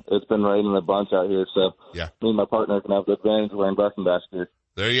sure. So. It's been raining a bunch out here, so yeah. Me and my partner can have the advantage of wearing barking bass gear.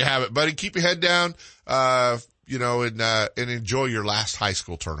 There you have it, buddy. Keep your head down. and enjoy your last high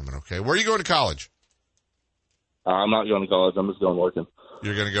school tournament. Okay. Where are you going to college? I'm not going to college. I'm just going working.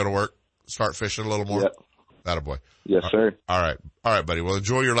 You're going to go to work, start fishing a little more? Yep. Attaboy. Yes, sir. All right, buddy. Well,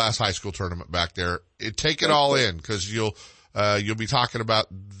 enjoy your last high school tournament back there. Take it all in, because you'll be talking about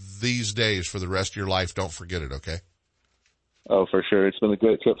these days for the rest of your life. Don't forget it, okay? Oh, for sure. It's been a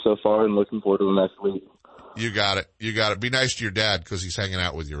great trip so far, and looking forward to the next week. You got it. Be nice to your dad, because he's hanging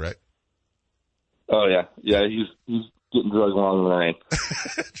out with you, right? Oh, yeah. Yeah, he's getting drugged along in the rain.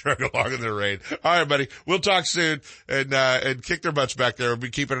 Drug along in the rain. All right, buddy. We'll talk soon, and kick their butts back there. We'll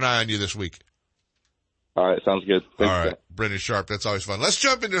be keeping an eye on you this week. All right, sounds good. Thanks, all right, Jack. Brendan Sharp. That's always fun. Let's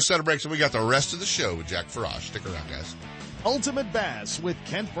jump into a set of breaks, and we got the rest of the show with Jack Farage. Stick around, guys. Ultimate Bass with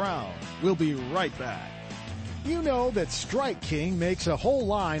Kent Brown. We'll be right back. You know that Strike King makes a whole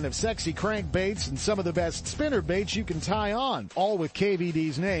line of sexy crankbaits and some of the best spinner baits you can tie on, all with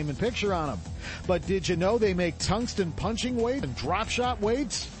KVD's name and picture on them. But did you know they make tungsten punching weight and drop shot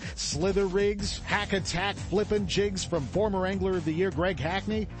weights? Slither rigs, hack attack flippin' jigs from former Angler of the Year Greg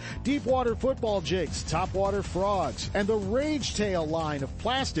Hackney, deep water football jigs, topwater frogs, and the Rage Tail line of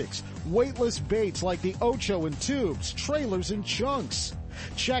plastics, weightless baits like the Ocho and tubes, trailers and chunks.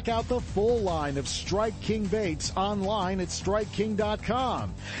 Check out the full line of Strike King baits online at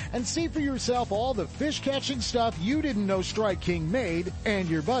StrikeKing.com and see for yourself all the fish catching stuff you didn't know Strike King made and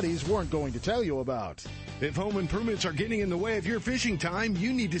your buddies weren't going to tell you about. If home improvements are getting in the way of your fishing time,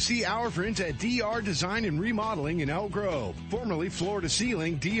 you need to see our friends at DR Design and Remodeling in Elk Grove. Formerly Floor to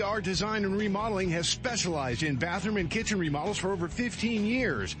Ceiling, DR Design and Remodeling has specialized in bathroom and kitchen remodels for over 15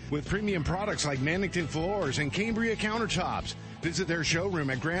 years with premium products like Mannington floors and Cambria countertops. Visit their showroom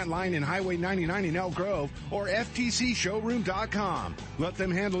at Grant Line and Highway 99 in Elk Grove or ftcshowroom.com. Let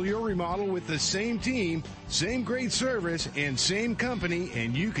them handle your remodel with the same team, same great service, and same company,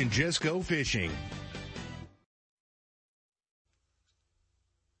 and you can just go fishing.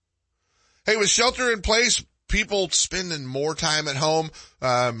 Hey, with shelter in place, people spending more time at home,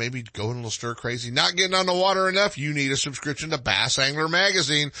 maybe going a little stir crazy, not getting on the water enough, you need a subscription to Bass Angler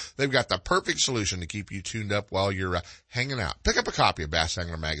Magazine. They've got the perfect solution to keep you tuned up while you're hanging out. Pick up a copy of Bass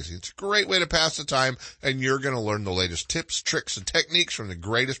Angler Magazine. It's a great way to pass the time, and you're going to learn the latest tips, tricks, and techniques from the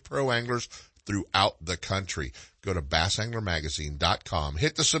greatest pro anglers throughout the country. Go to bassanglermagazine.com,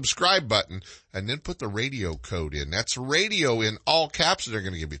 hit the subscribe button, and then put the radio code in. That's radio in all caps, and they're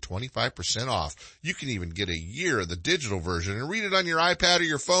going to give you 25% off. You can even get a year of the digital version and read it on your iPad or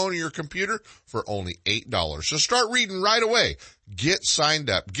your phone or your computer for only $8. So start reading right away. Get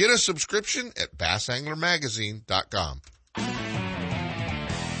signed up. Get a subscription at bassanglermagazine.com.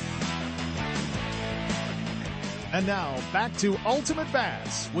 And now, back to Ultimate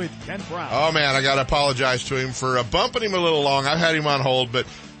Bass with Kent Brown. Oh, man, I got to apologize to him for bumping him a little long. I've had him on hold, but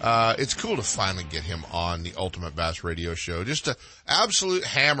it's cool to finally get him on the Ultimate Bass radio show. Just an absolute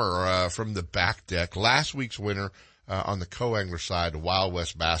hammer from the back deck. Last week's winner on the co-angler side, the Wild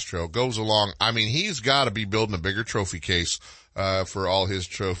West Bass Trail, goes along. I mean, he's got to be building a bigger trophy case for all his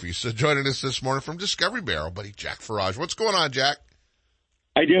trophies. So joining us this morning from Discovery Barrel, buddy Jack Farage. What's going on, Jack?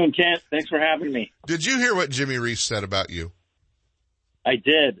 How you doing, Kent? Thanks for having me. Did you hear what Jimmy Reese said about you? I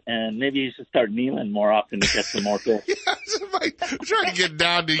did, and maybe you should start kneeling more often to get some more fish. I'm trying to get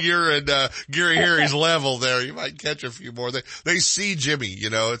down to your and Gary Harry's level there. You might catch a few more. They see Jimmy, you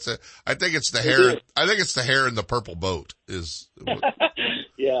know. I think it's the hair. I think it's the hair in the purple boat.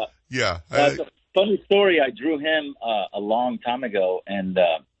 Yeah. Yeah. It's a funny story. I drew him a long time ago, and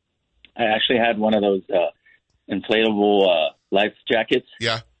I actually had one of those inflatable life jackets.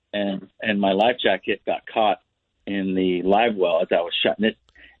 Yeah. And my life jacket got caught in the live well as I was shutting it,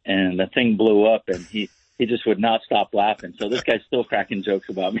 and the thing blew up, and he just would not stop laughing. So this guy's still cracking jokes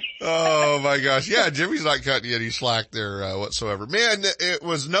about me. Oh my gosh. Yeah. Jimmy's not cutting you any slack there, whatsoever. Man, it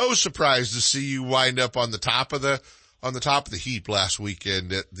was no surprise to see you wind up on the top of the heap last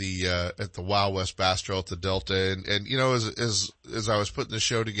weekend at the Wild West Bass Trail at the Delta. And, you know, as I was putting the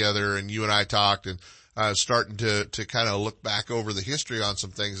show together and you and I talked and, starting to kind of look back over the history on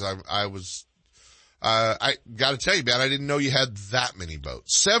some things, I gotta tell you, man, I didn't know you had that many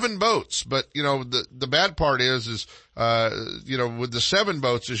boats. 7 boats. But, you know, the bad part is, you know, with the 7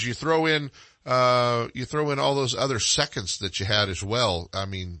 boats is you throw in all those other seconds that you had as well. I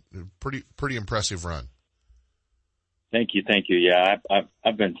mean, pretty impressive run. Thank you. Yeah,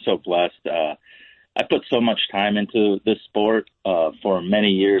 I've been so blessed. I put so much time into this sport, for many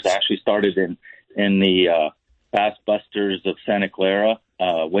years. I actually started in the, Bass Busters of Santa Clara,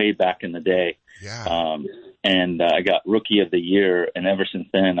 way back in the day. Yeah. And I got Rookie of the Year, and ever since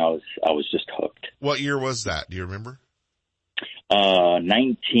then I was just hooked. What year was that? Do you remember?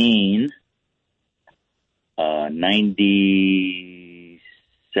 19.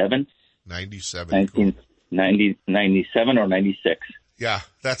 97. 97. 97 or 96. Yeah,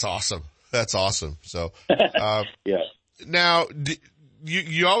 that's awesome. That's awesome. So, yeah. Now,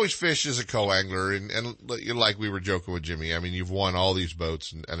 you always fish as a co-angler, and like we were joking with Jimmy, I mean, you've won all these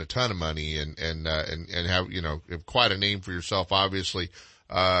boats and a ton of money and have, have quite a name for yourself, obviously,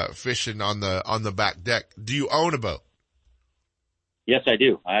 fishing on the back deck. Do you own a boat? Yes, I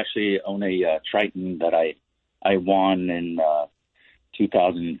do. I actually own a Triton that I won in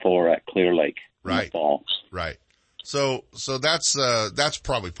 2004 at Clear Lake in the fall. Right. So that's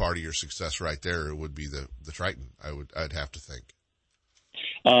probably part of your success right there. It would be the Triton. I'd have to think.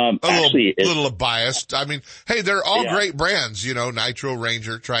 Little biased. I mean, hey, they're all great brands, Nitro,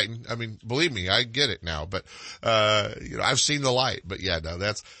 Ranger, Triton. I mean, believe me, I get it now, but, I've seen the light, but yeah, no,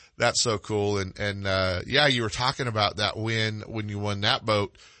 that's so cool. And you were talking about that win when you won that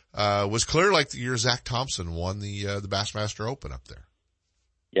boat, was Clear Lake the year Zach Thompson won the Bassmaster Open up there.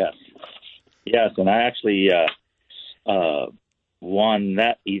 Yes. And I actually, won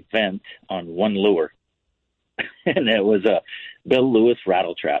that event on one lure, and it was a Bill Lewis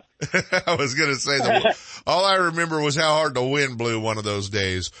rattle trap. I was going to say all I remember was how hard the wind blew one of those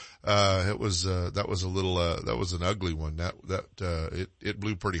days. That was an ugly one. It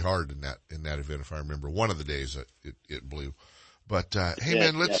blew pretty hard in that event, if I remember. One of the days that it blew. But, hey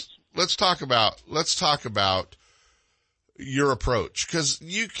man, let's talk about your approach, cause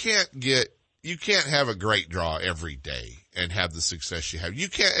you can't have a great draw every day and have the success you have. You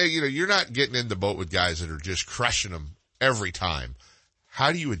can't, you're not getting in the boat with guys that are just crushing them every time.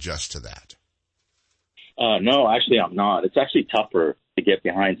 How do you adjust to that? No, actually I'm not. It's actually tougher to get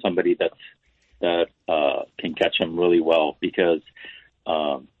behind somebody that can catch them really well, because,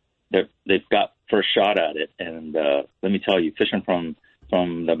 they've got first shot at it. And, let me tell you, fishing from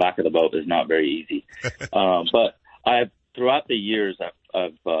the back of the boat is not very easy. But throughout the years,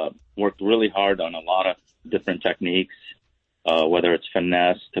 I've worked really hard on a lot of different techniques, whether it's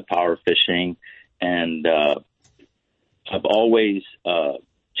finesse to power fishing, and I've always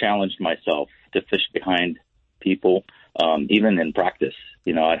challenged myself to fish behind people, even in practice.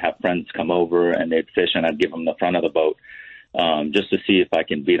 I'd have friends come over and they'd fish, and I'd give them the front of the boat just to see if I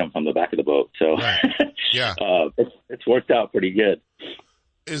can beat them from the back of the boat. So yeah, it's worked out pretty good.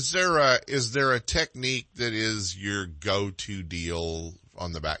 Is there a technique that is your go-to deal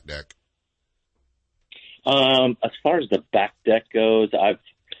on the back deck? As far as the back deck goes,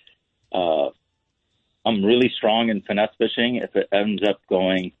 I'm really strong in finesse fishing. If it ends up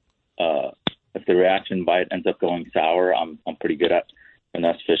going, if the reaction bite ends up going sour, I'm pretty good at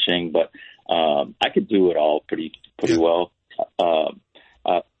finesse fishing, but I could do it all pretty well. I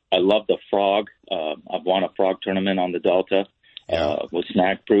love the frog. I've won a frog tournament on the Delta. Was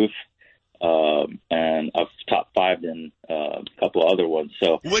snag proof, and I've top 5 in a couple of other ones.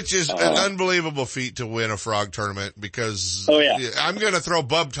 So, which is an unbelievable feat to win a frog tournament, because I'm going to throw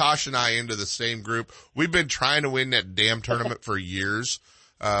Bub Tosh and I into the same group. We've been trying to win that damn tournament for years.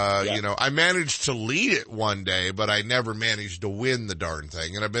 I managed to lead it one day, but I never managed to win the darn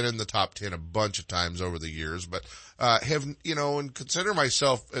thing. And I've been in the top 10 a bunch of times over the years, but, and consider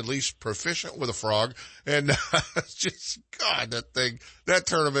myself at least proficient with a frog. And just, God, that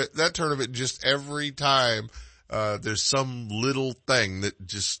tournament, just every time, there's some little thing that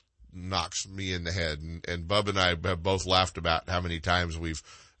just knocks me in the head. And Bub and I have both laughed about how many times we've,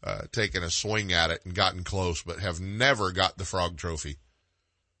 taken a swing at it and gotten close, but have never got the frog trophy.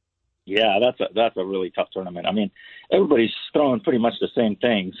 Yeah, that's a really tough tournament. I mean, everybody's throwing pretty much the same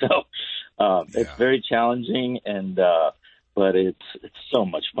thing, so it's very challenging, and but it's so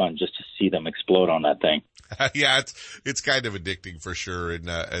much fun just to see them explode on that thing. Yeah, it's kind of addicting for sure, and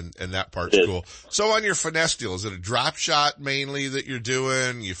that part's cool. So on your finesse deal, is it a drop shot mainly that you're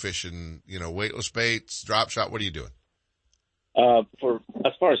doing? You fishing, weightless baits, drop shot? What are you doing?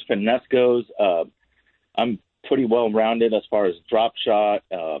 As far as finesse goes, I'm pretty well rounded as far as drop shot.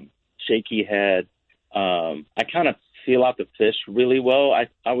 Shaky head. I kind of feel out the fish really well. I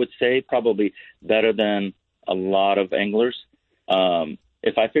would say probably better than a lot of anglers.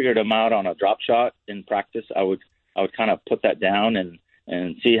 If I figured them out on a drop shot in practice, I would kind of put that down and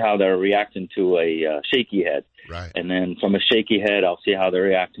see how they're reacting to a shaky head. Right. And then from a shaky head, I'll see how they're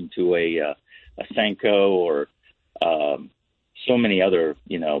reacting to a Senko or so many other,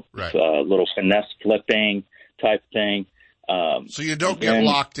 little finesse flipping type thing. So you don't get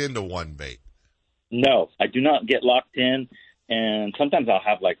locked into one bait? No, I do not get locked in. And sometimes I'll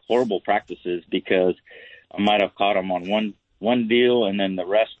have like horrible practices because I might have caught them on one deal and then the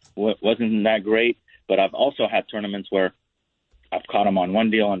rest wasn't that great. But I've also had tournaments where I've caught them on one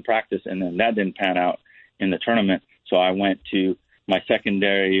deal in practice and then that didn't pan out. in the tournament. So I went to my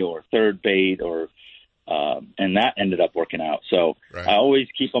secondary or third bait, and that ended up working out. So I always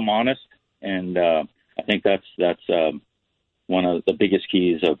keep them honest, and I think that's one of the biggest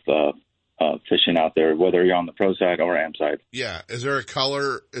keys of fishing out there, whether you're on the pro side or am side. Yeah. Is there a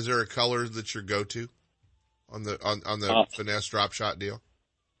color that's your go-to on the finesse drop shot deal?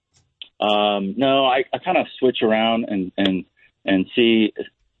 No, I kind of switch around and see.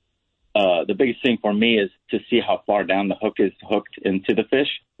 The biggest thing for me is to see how far down the hook is hooked into the fish.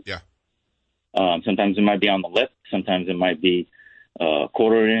 Yeah. Sometimes it might be on the lip. Sometimes it might be a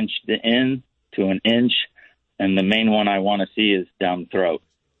quarter inch in to an inch. And the main one I want to see is down the throat.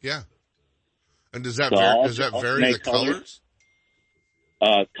 Yeah. And does that vary the colors?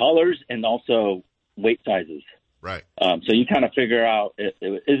 Colors and also weight sizes. Right. So you kind of figure out, is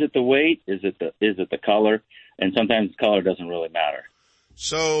it the weight? Is it the color? And sometimes color doesn't really matter.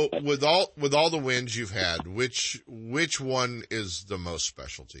 So with all the wins you've had, which one is the most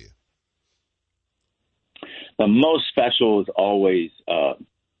special to you? The most special is always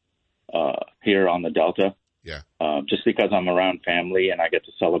here on the Delta. Yeah. Just because I'm around family and I get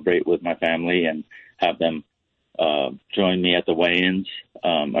to celebrate with my family and have them join me at the weigh-ins.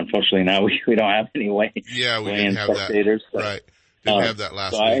 Unfortunately, now we don't have any weigh-in spectators. That. Right. Didn't have that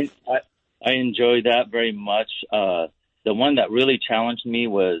last week. I enjoyed that very much. The one that really challenged me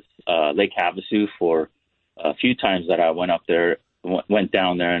was Lake Havasu. For a few times that I went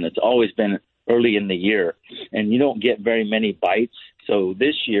down there, and it's always been early in the year, and you don't get very many bites. So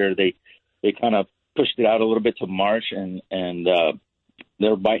this year they kind of pushed it out a little bit to March, and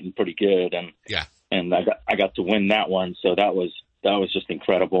they're biting pretty good, and I got to win that one. So that was just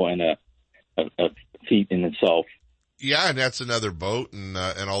incredible and a feat in itself. Yeah, and that's another boat and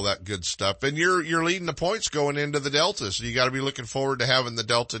all that good stuff. And you're leading the points going into the Delta, so you got to be looking forward to having the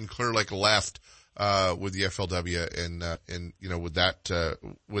Delta and Clear Lake left with the FLW, and you know, with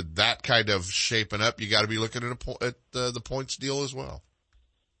that kind of shaping up, you got to be looking at the points deal as well.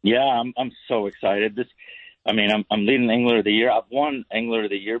 Yeah, I'm so excited. I'm leading Angler of the Year. I've won Angler of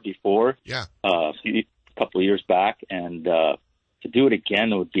the Year before. Yeah, a couple of years back, and to do it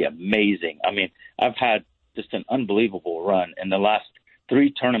again would be amazing. I mean, I've had just an unbelievable run in the last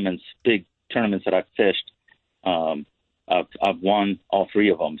 3 tournaments, big tournaments that I've fished. I've won all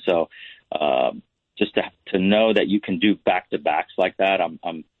 3 of them. So just to know that you can do back-to-backs like that,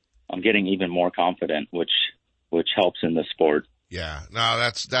 I'm getting even more confident, which helps in the sport. Yeah, no,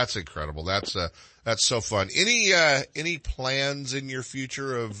 that's incredible. That's so fun. Any plans in your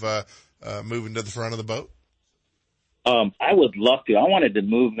future of moving to the front of the boat? I would love to. I wanted to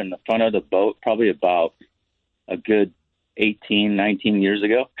move in the front of the boat probably about a good 18, 19 years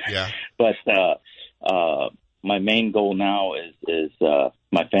ago. Yeah. But my main goal now is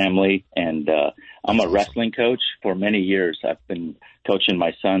my family, and I'm a wrestling coach for many years. I've been coaching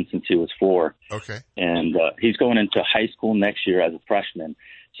my son since he was 4. Okay. And he's going into high school next year as a freshman.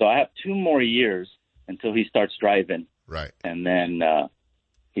 So I have 2 more years until he starts driving. Right. And then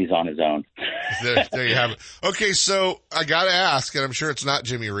he's on his own. There you have it. Okay, so I got to ask, and I'm sure it's not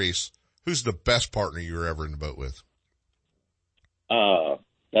Jimmy Reese, who's the best partner you were ever in the boat with?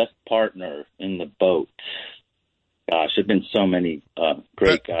 Best partner in the boat. Gosh, there've been so many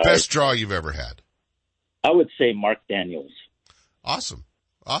great guys. Best draw you've ever had? I would say Mark Daniels. Awesome.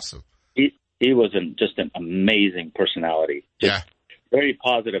 He was just an amazing personality. Just very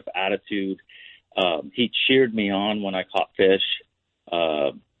positive attitude. He cheered me on when I caught fish.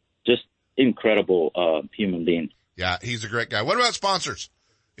 Just incredible human being. Yeah, he's a great guy. What about sponsors?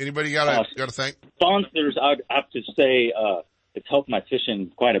 Anybody got to thank? Sponsors, I'd have to say it's helped my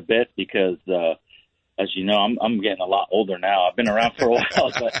fishing quite a bit because, as you know, I'm getting a lot older now. I've been around for a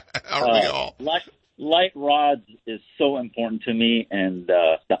while, but light rods is so important to me, and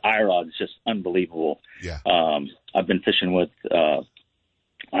the iRod is just unbelievable. Yeah. I've been fishing with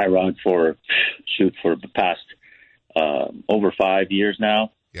iRod for the past over 5 years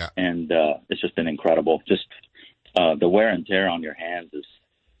now. Yeah. And it's just been incredible. Just the wear and tear on your hands is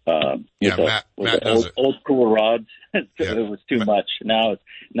Matt does it. Old school rods. It was too much. Now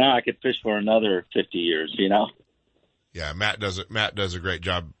I could fish for another 50 years, you know? Yeah, Matt does it. Matt does a great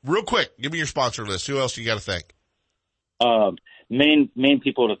job. Real quick, give me your sponsor list. Who else you got to thank? Main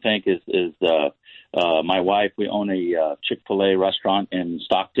people to thank is my wife. We own a Chick-fil-A restaurant in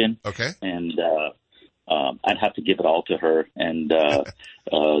Stockton. Okay. And I'd have to give it all to her. And the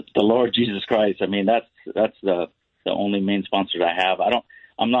Lord Jesus Christ. I mean, that's the only main sponsor I have.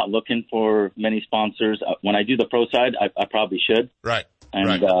 I'm not looking for many sponsors. When I do the pro side, I probably should. Right. And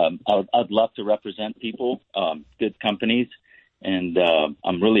I'd love to represent people, good companies, and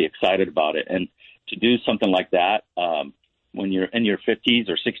I'm really excited about it. And to do something like that when you're in your 50s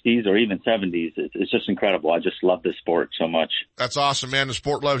or 60s or even 70s, it's just incredible. I just love this sport so much. That's awesome, man. The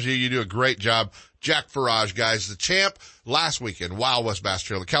sport loves you. You do a great job. Jack Farage, guys, the champ last weekend, Wild West Bass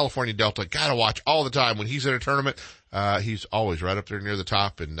Trail, the California Delta. Got to watch all the time. When he's in a tournament, he's always right up there near the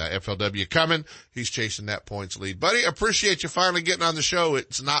top. And FLW coming, he's chasing that points lead. Buddy, appreciate you finally getting on the show.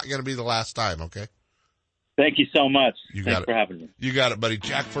 It's not going to be the last time, okay? Thank you so much. Thanks for having me. You got it, buddy.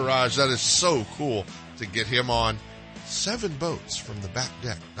 Jack Farage, that is so cool to get him on. 7 boats from the back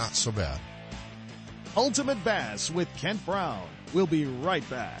deck. Not so bad. Ultimate Bass with Kent Brown. We'll be right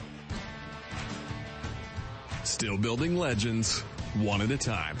back. Still building legends, one at a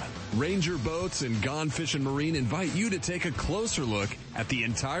time. Ranger Boats and Gone Fishing Marine invite you to take a closer look at the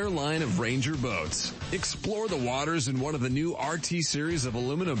entire line of Ranger boats. Explore the waters in one of the new RT series of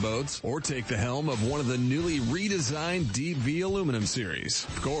aluminum boats, or take the helm of one of the newly redesigned Deep V aluminum series.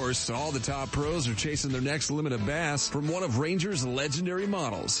 Of course, all the top pros are chasing their next limit of bass from one of Ranger's legendary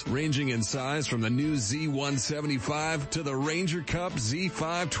models, ranging in size from the new Z175 to the Ranger Cup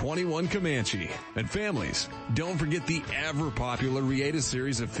Z521 Comanche. And families, don't forget the ever-popular Rieta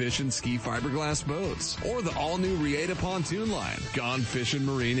series of fish and ski fiberglass boats, or the all-new Rieta pontoon line. Gone Fishing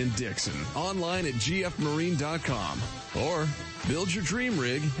Marine in Dixon. Online at gfmarine.com, or build your dream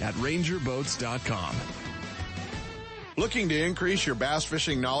rig at rangerboats.com. Looking to increase your bass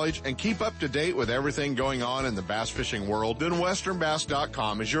fishing knowledge and keep up to date with everything going on in the bass fishing world? Then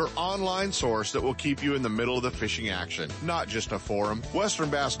westernbass.com is your online source that will keep you in the middle of the fishing action, not just a forum.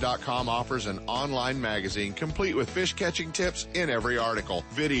 westernbass.com offers an online magazine complete with fish catching tips in every article,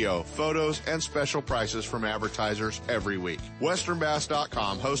 video, photos, and special prices from advertisers every week.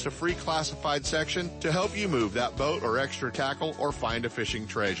 westernbass.com hosts a free classified section to help you move that boat or extra tackle or find a fishing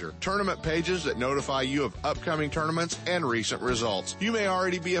treasure. Tournament pages that notify you of upcoming tournaments and recent results. You may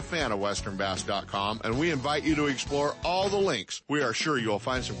already be a fan of westernbass.com, and we invite you to explore all the links. We are sure you'll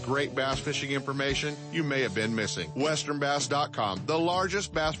find some great bass fishing information you may have been missing. westernbass.com, the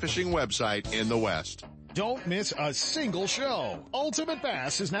largest bass fishing website in the West. Don't miss a single show. Ultimate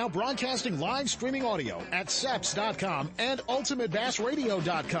Bass is now broadcasting live streaming audio at seps.com and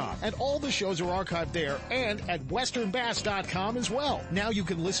ultimatebassradio.com. And all the shows are archived there and at westernbass.com as well. Now you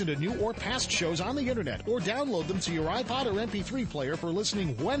can listen to new or past shows on the internet or download them to your iPod or MP3 player for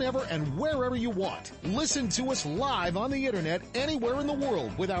listening whenever and wherever you want. Listen to us live on the internet anywhere in the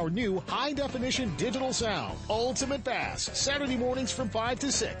world with our new high-definition digital sound. Ultimate Bass, Saturday mornings from 5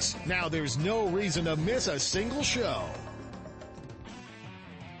 to 6. Now there's no reason to miss a single show.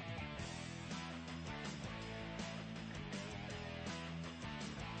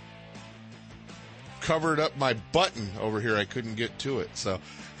 Covered up my button over here. I couldn't get to it. So,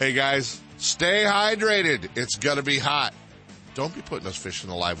 hey guys, stay hydrated. It's gonna be hot. Don't be putting us fish in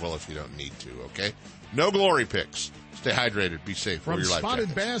the live well if you don't need to, okay? No glory pics. Stay hydrated. Be safe. From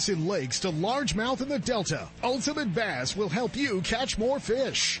spotted bass in lakes to largemouth in the Delta, Ultimate Bass will help you catch more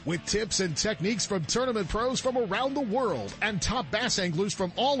fish. With tips and techniques from tournament pros from around the world and top bass anglers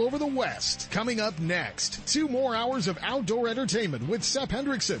from all over the West. Coming up next, 2 more hours of outdoor entertainment with Sepp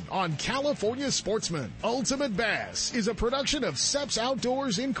Hendrickson on California Sportsman. Ultimate Bass is a production of Sepp's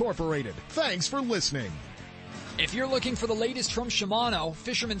Outdoors Incorporated. Thanks for listening. If you're looking for the latest from Shimano,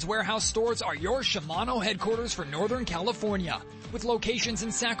 Fisherman's Warehouse stores are your Shimano headquarters for Northern California. With locations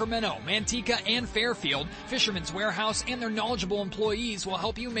in Sacramento, Manteca, and Fairfield, Fisherman's Warehouse and their knowledgeable employees will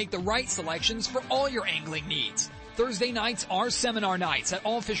help you make the right selections for all your angling needs. Thursday nights are seminar nights at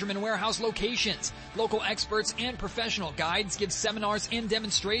all Fisherman Warehouse locations. Local experts and professional guides give seminars and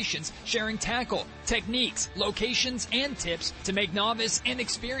demonstrations sharing tackle, techniques, locations, and tips to make novice and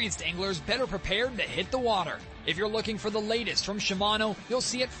experienced anglers better prepared to hit the water. If you're looking for the latest from Shimano, you'll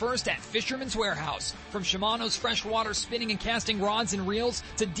see it first at Fisherman's Warehouse. From Shimano's freshwater spinning and casting rods and reels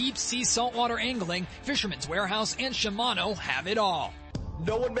to deep sea saltwater angling, Fisherman's Warehouse and Shimano have it all.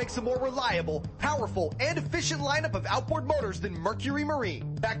 No one makes a more reliable, powerful, and efficient lineup of outboard motors than Mercury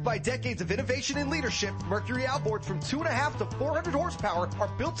Marine. Backed by decades of innovation and leadership, Mercury outboards from 2.5 to 400 horsepower are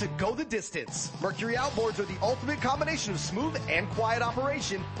built to go the distance. Mercury outboards are the ultimate combination of smooth and quiet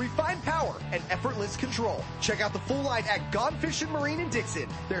operation, refined power, and effortless control. Check out the full line at Gone Fishing Marine in Dixon.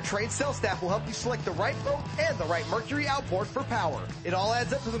 Their trained sales staff will help you select the right boat and the right Mercury outboard for power. It all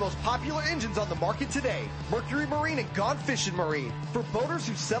adds up to the most popular engines on the market today. Mercury Marine and Gone Fishing Marine. For boaters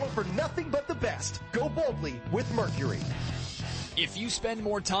who settle for nothing but the best. Go boldly with Mercury. If you spend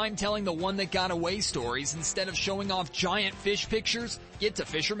more time telling the one that got away stories instead of showing off giant fish pictures, get to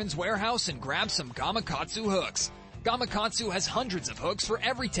Fisherman's Warehouse and grab some Gamakatsu hooks. Gamakatsu has hundreds of hooks for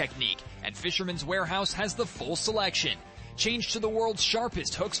every technique, and Fisherman's Warehouse has the full selection. Change to the world's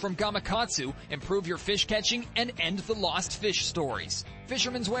sharpest hooks from Gamakatsu, improve your fish catching, and end the lost fish stories.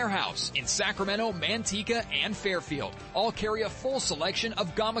 Fisherman's Warehouse in Sacramento, Manteca, and Fairfield all carry a full selection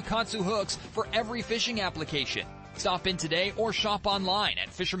of Gamakatsu hooks for every fishing application. Stop in today or shop online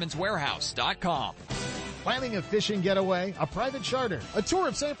at fishermanswarehouse.com. Planning a fishing getaway, a private charter, a tour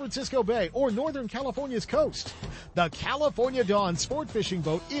of San Francisco Bay, or Northern California's coast? The California Dawn sport fishing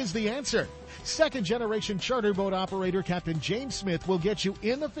boat is the answer. Second-generation charter boat operator Captain James Smith will get you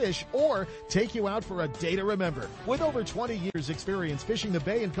in the fish or take you out for a day to remember. With over 20 years experience fishing the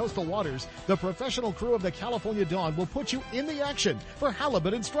bay and coastal waters, the professional crew of the California Dawn will put you in the action for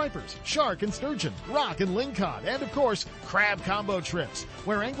halibut and stripers, shark and sturgeon, rock and lingcod, and of course, crab combo trips,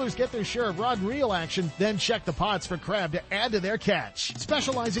 where anglers get their share of rod and reel action, then check the pots for crab to add to their catch.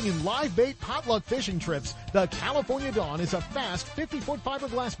 Specializing in live bait potluck fishing trips, the California Dawn is a fast 50-foot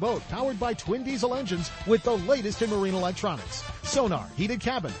fiberglass boat powered by twin diesel engines with the latest in marine electronics. Sonar, heated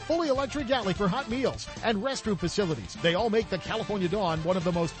cabin, fully electric galley for hot meals, and restroom facilities. They all make the California Dawn one of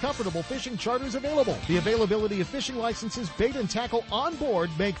the most comfortable fishing charters available. The availability of fishing licenses, bait, and tackle on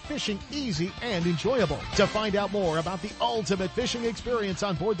board make fishing easy and enjoyable. To find out more about the ultimate fishing experience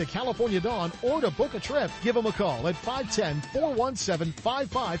on board the California Dawn or to book a trip, give them a call at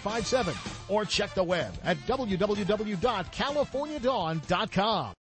 510-417-5557 or check the web at www.californiadawn.com.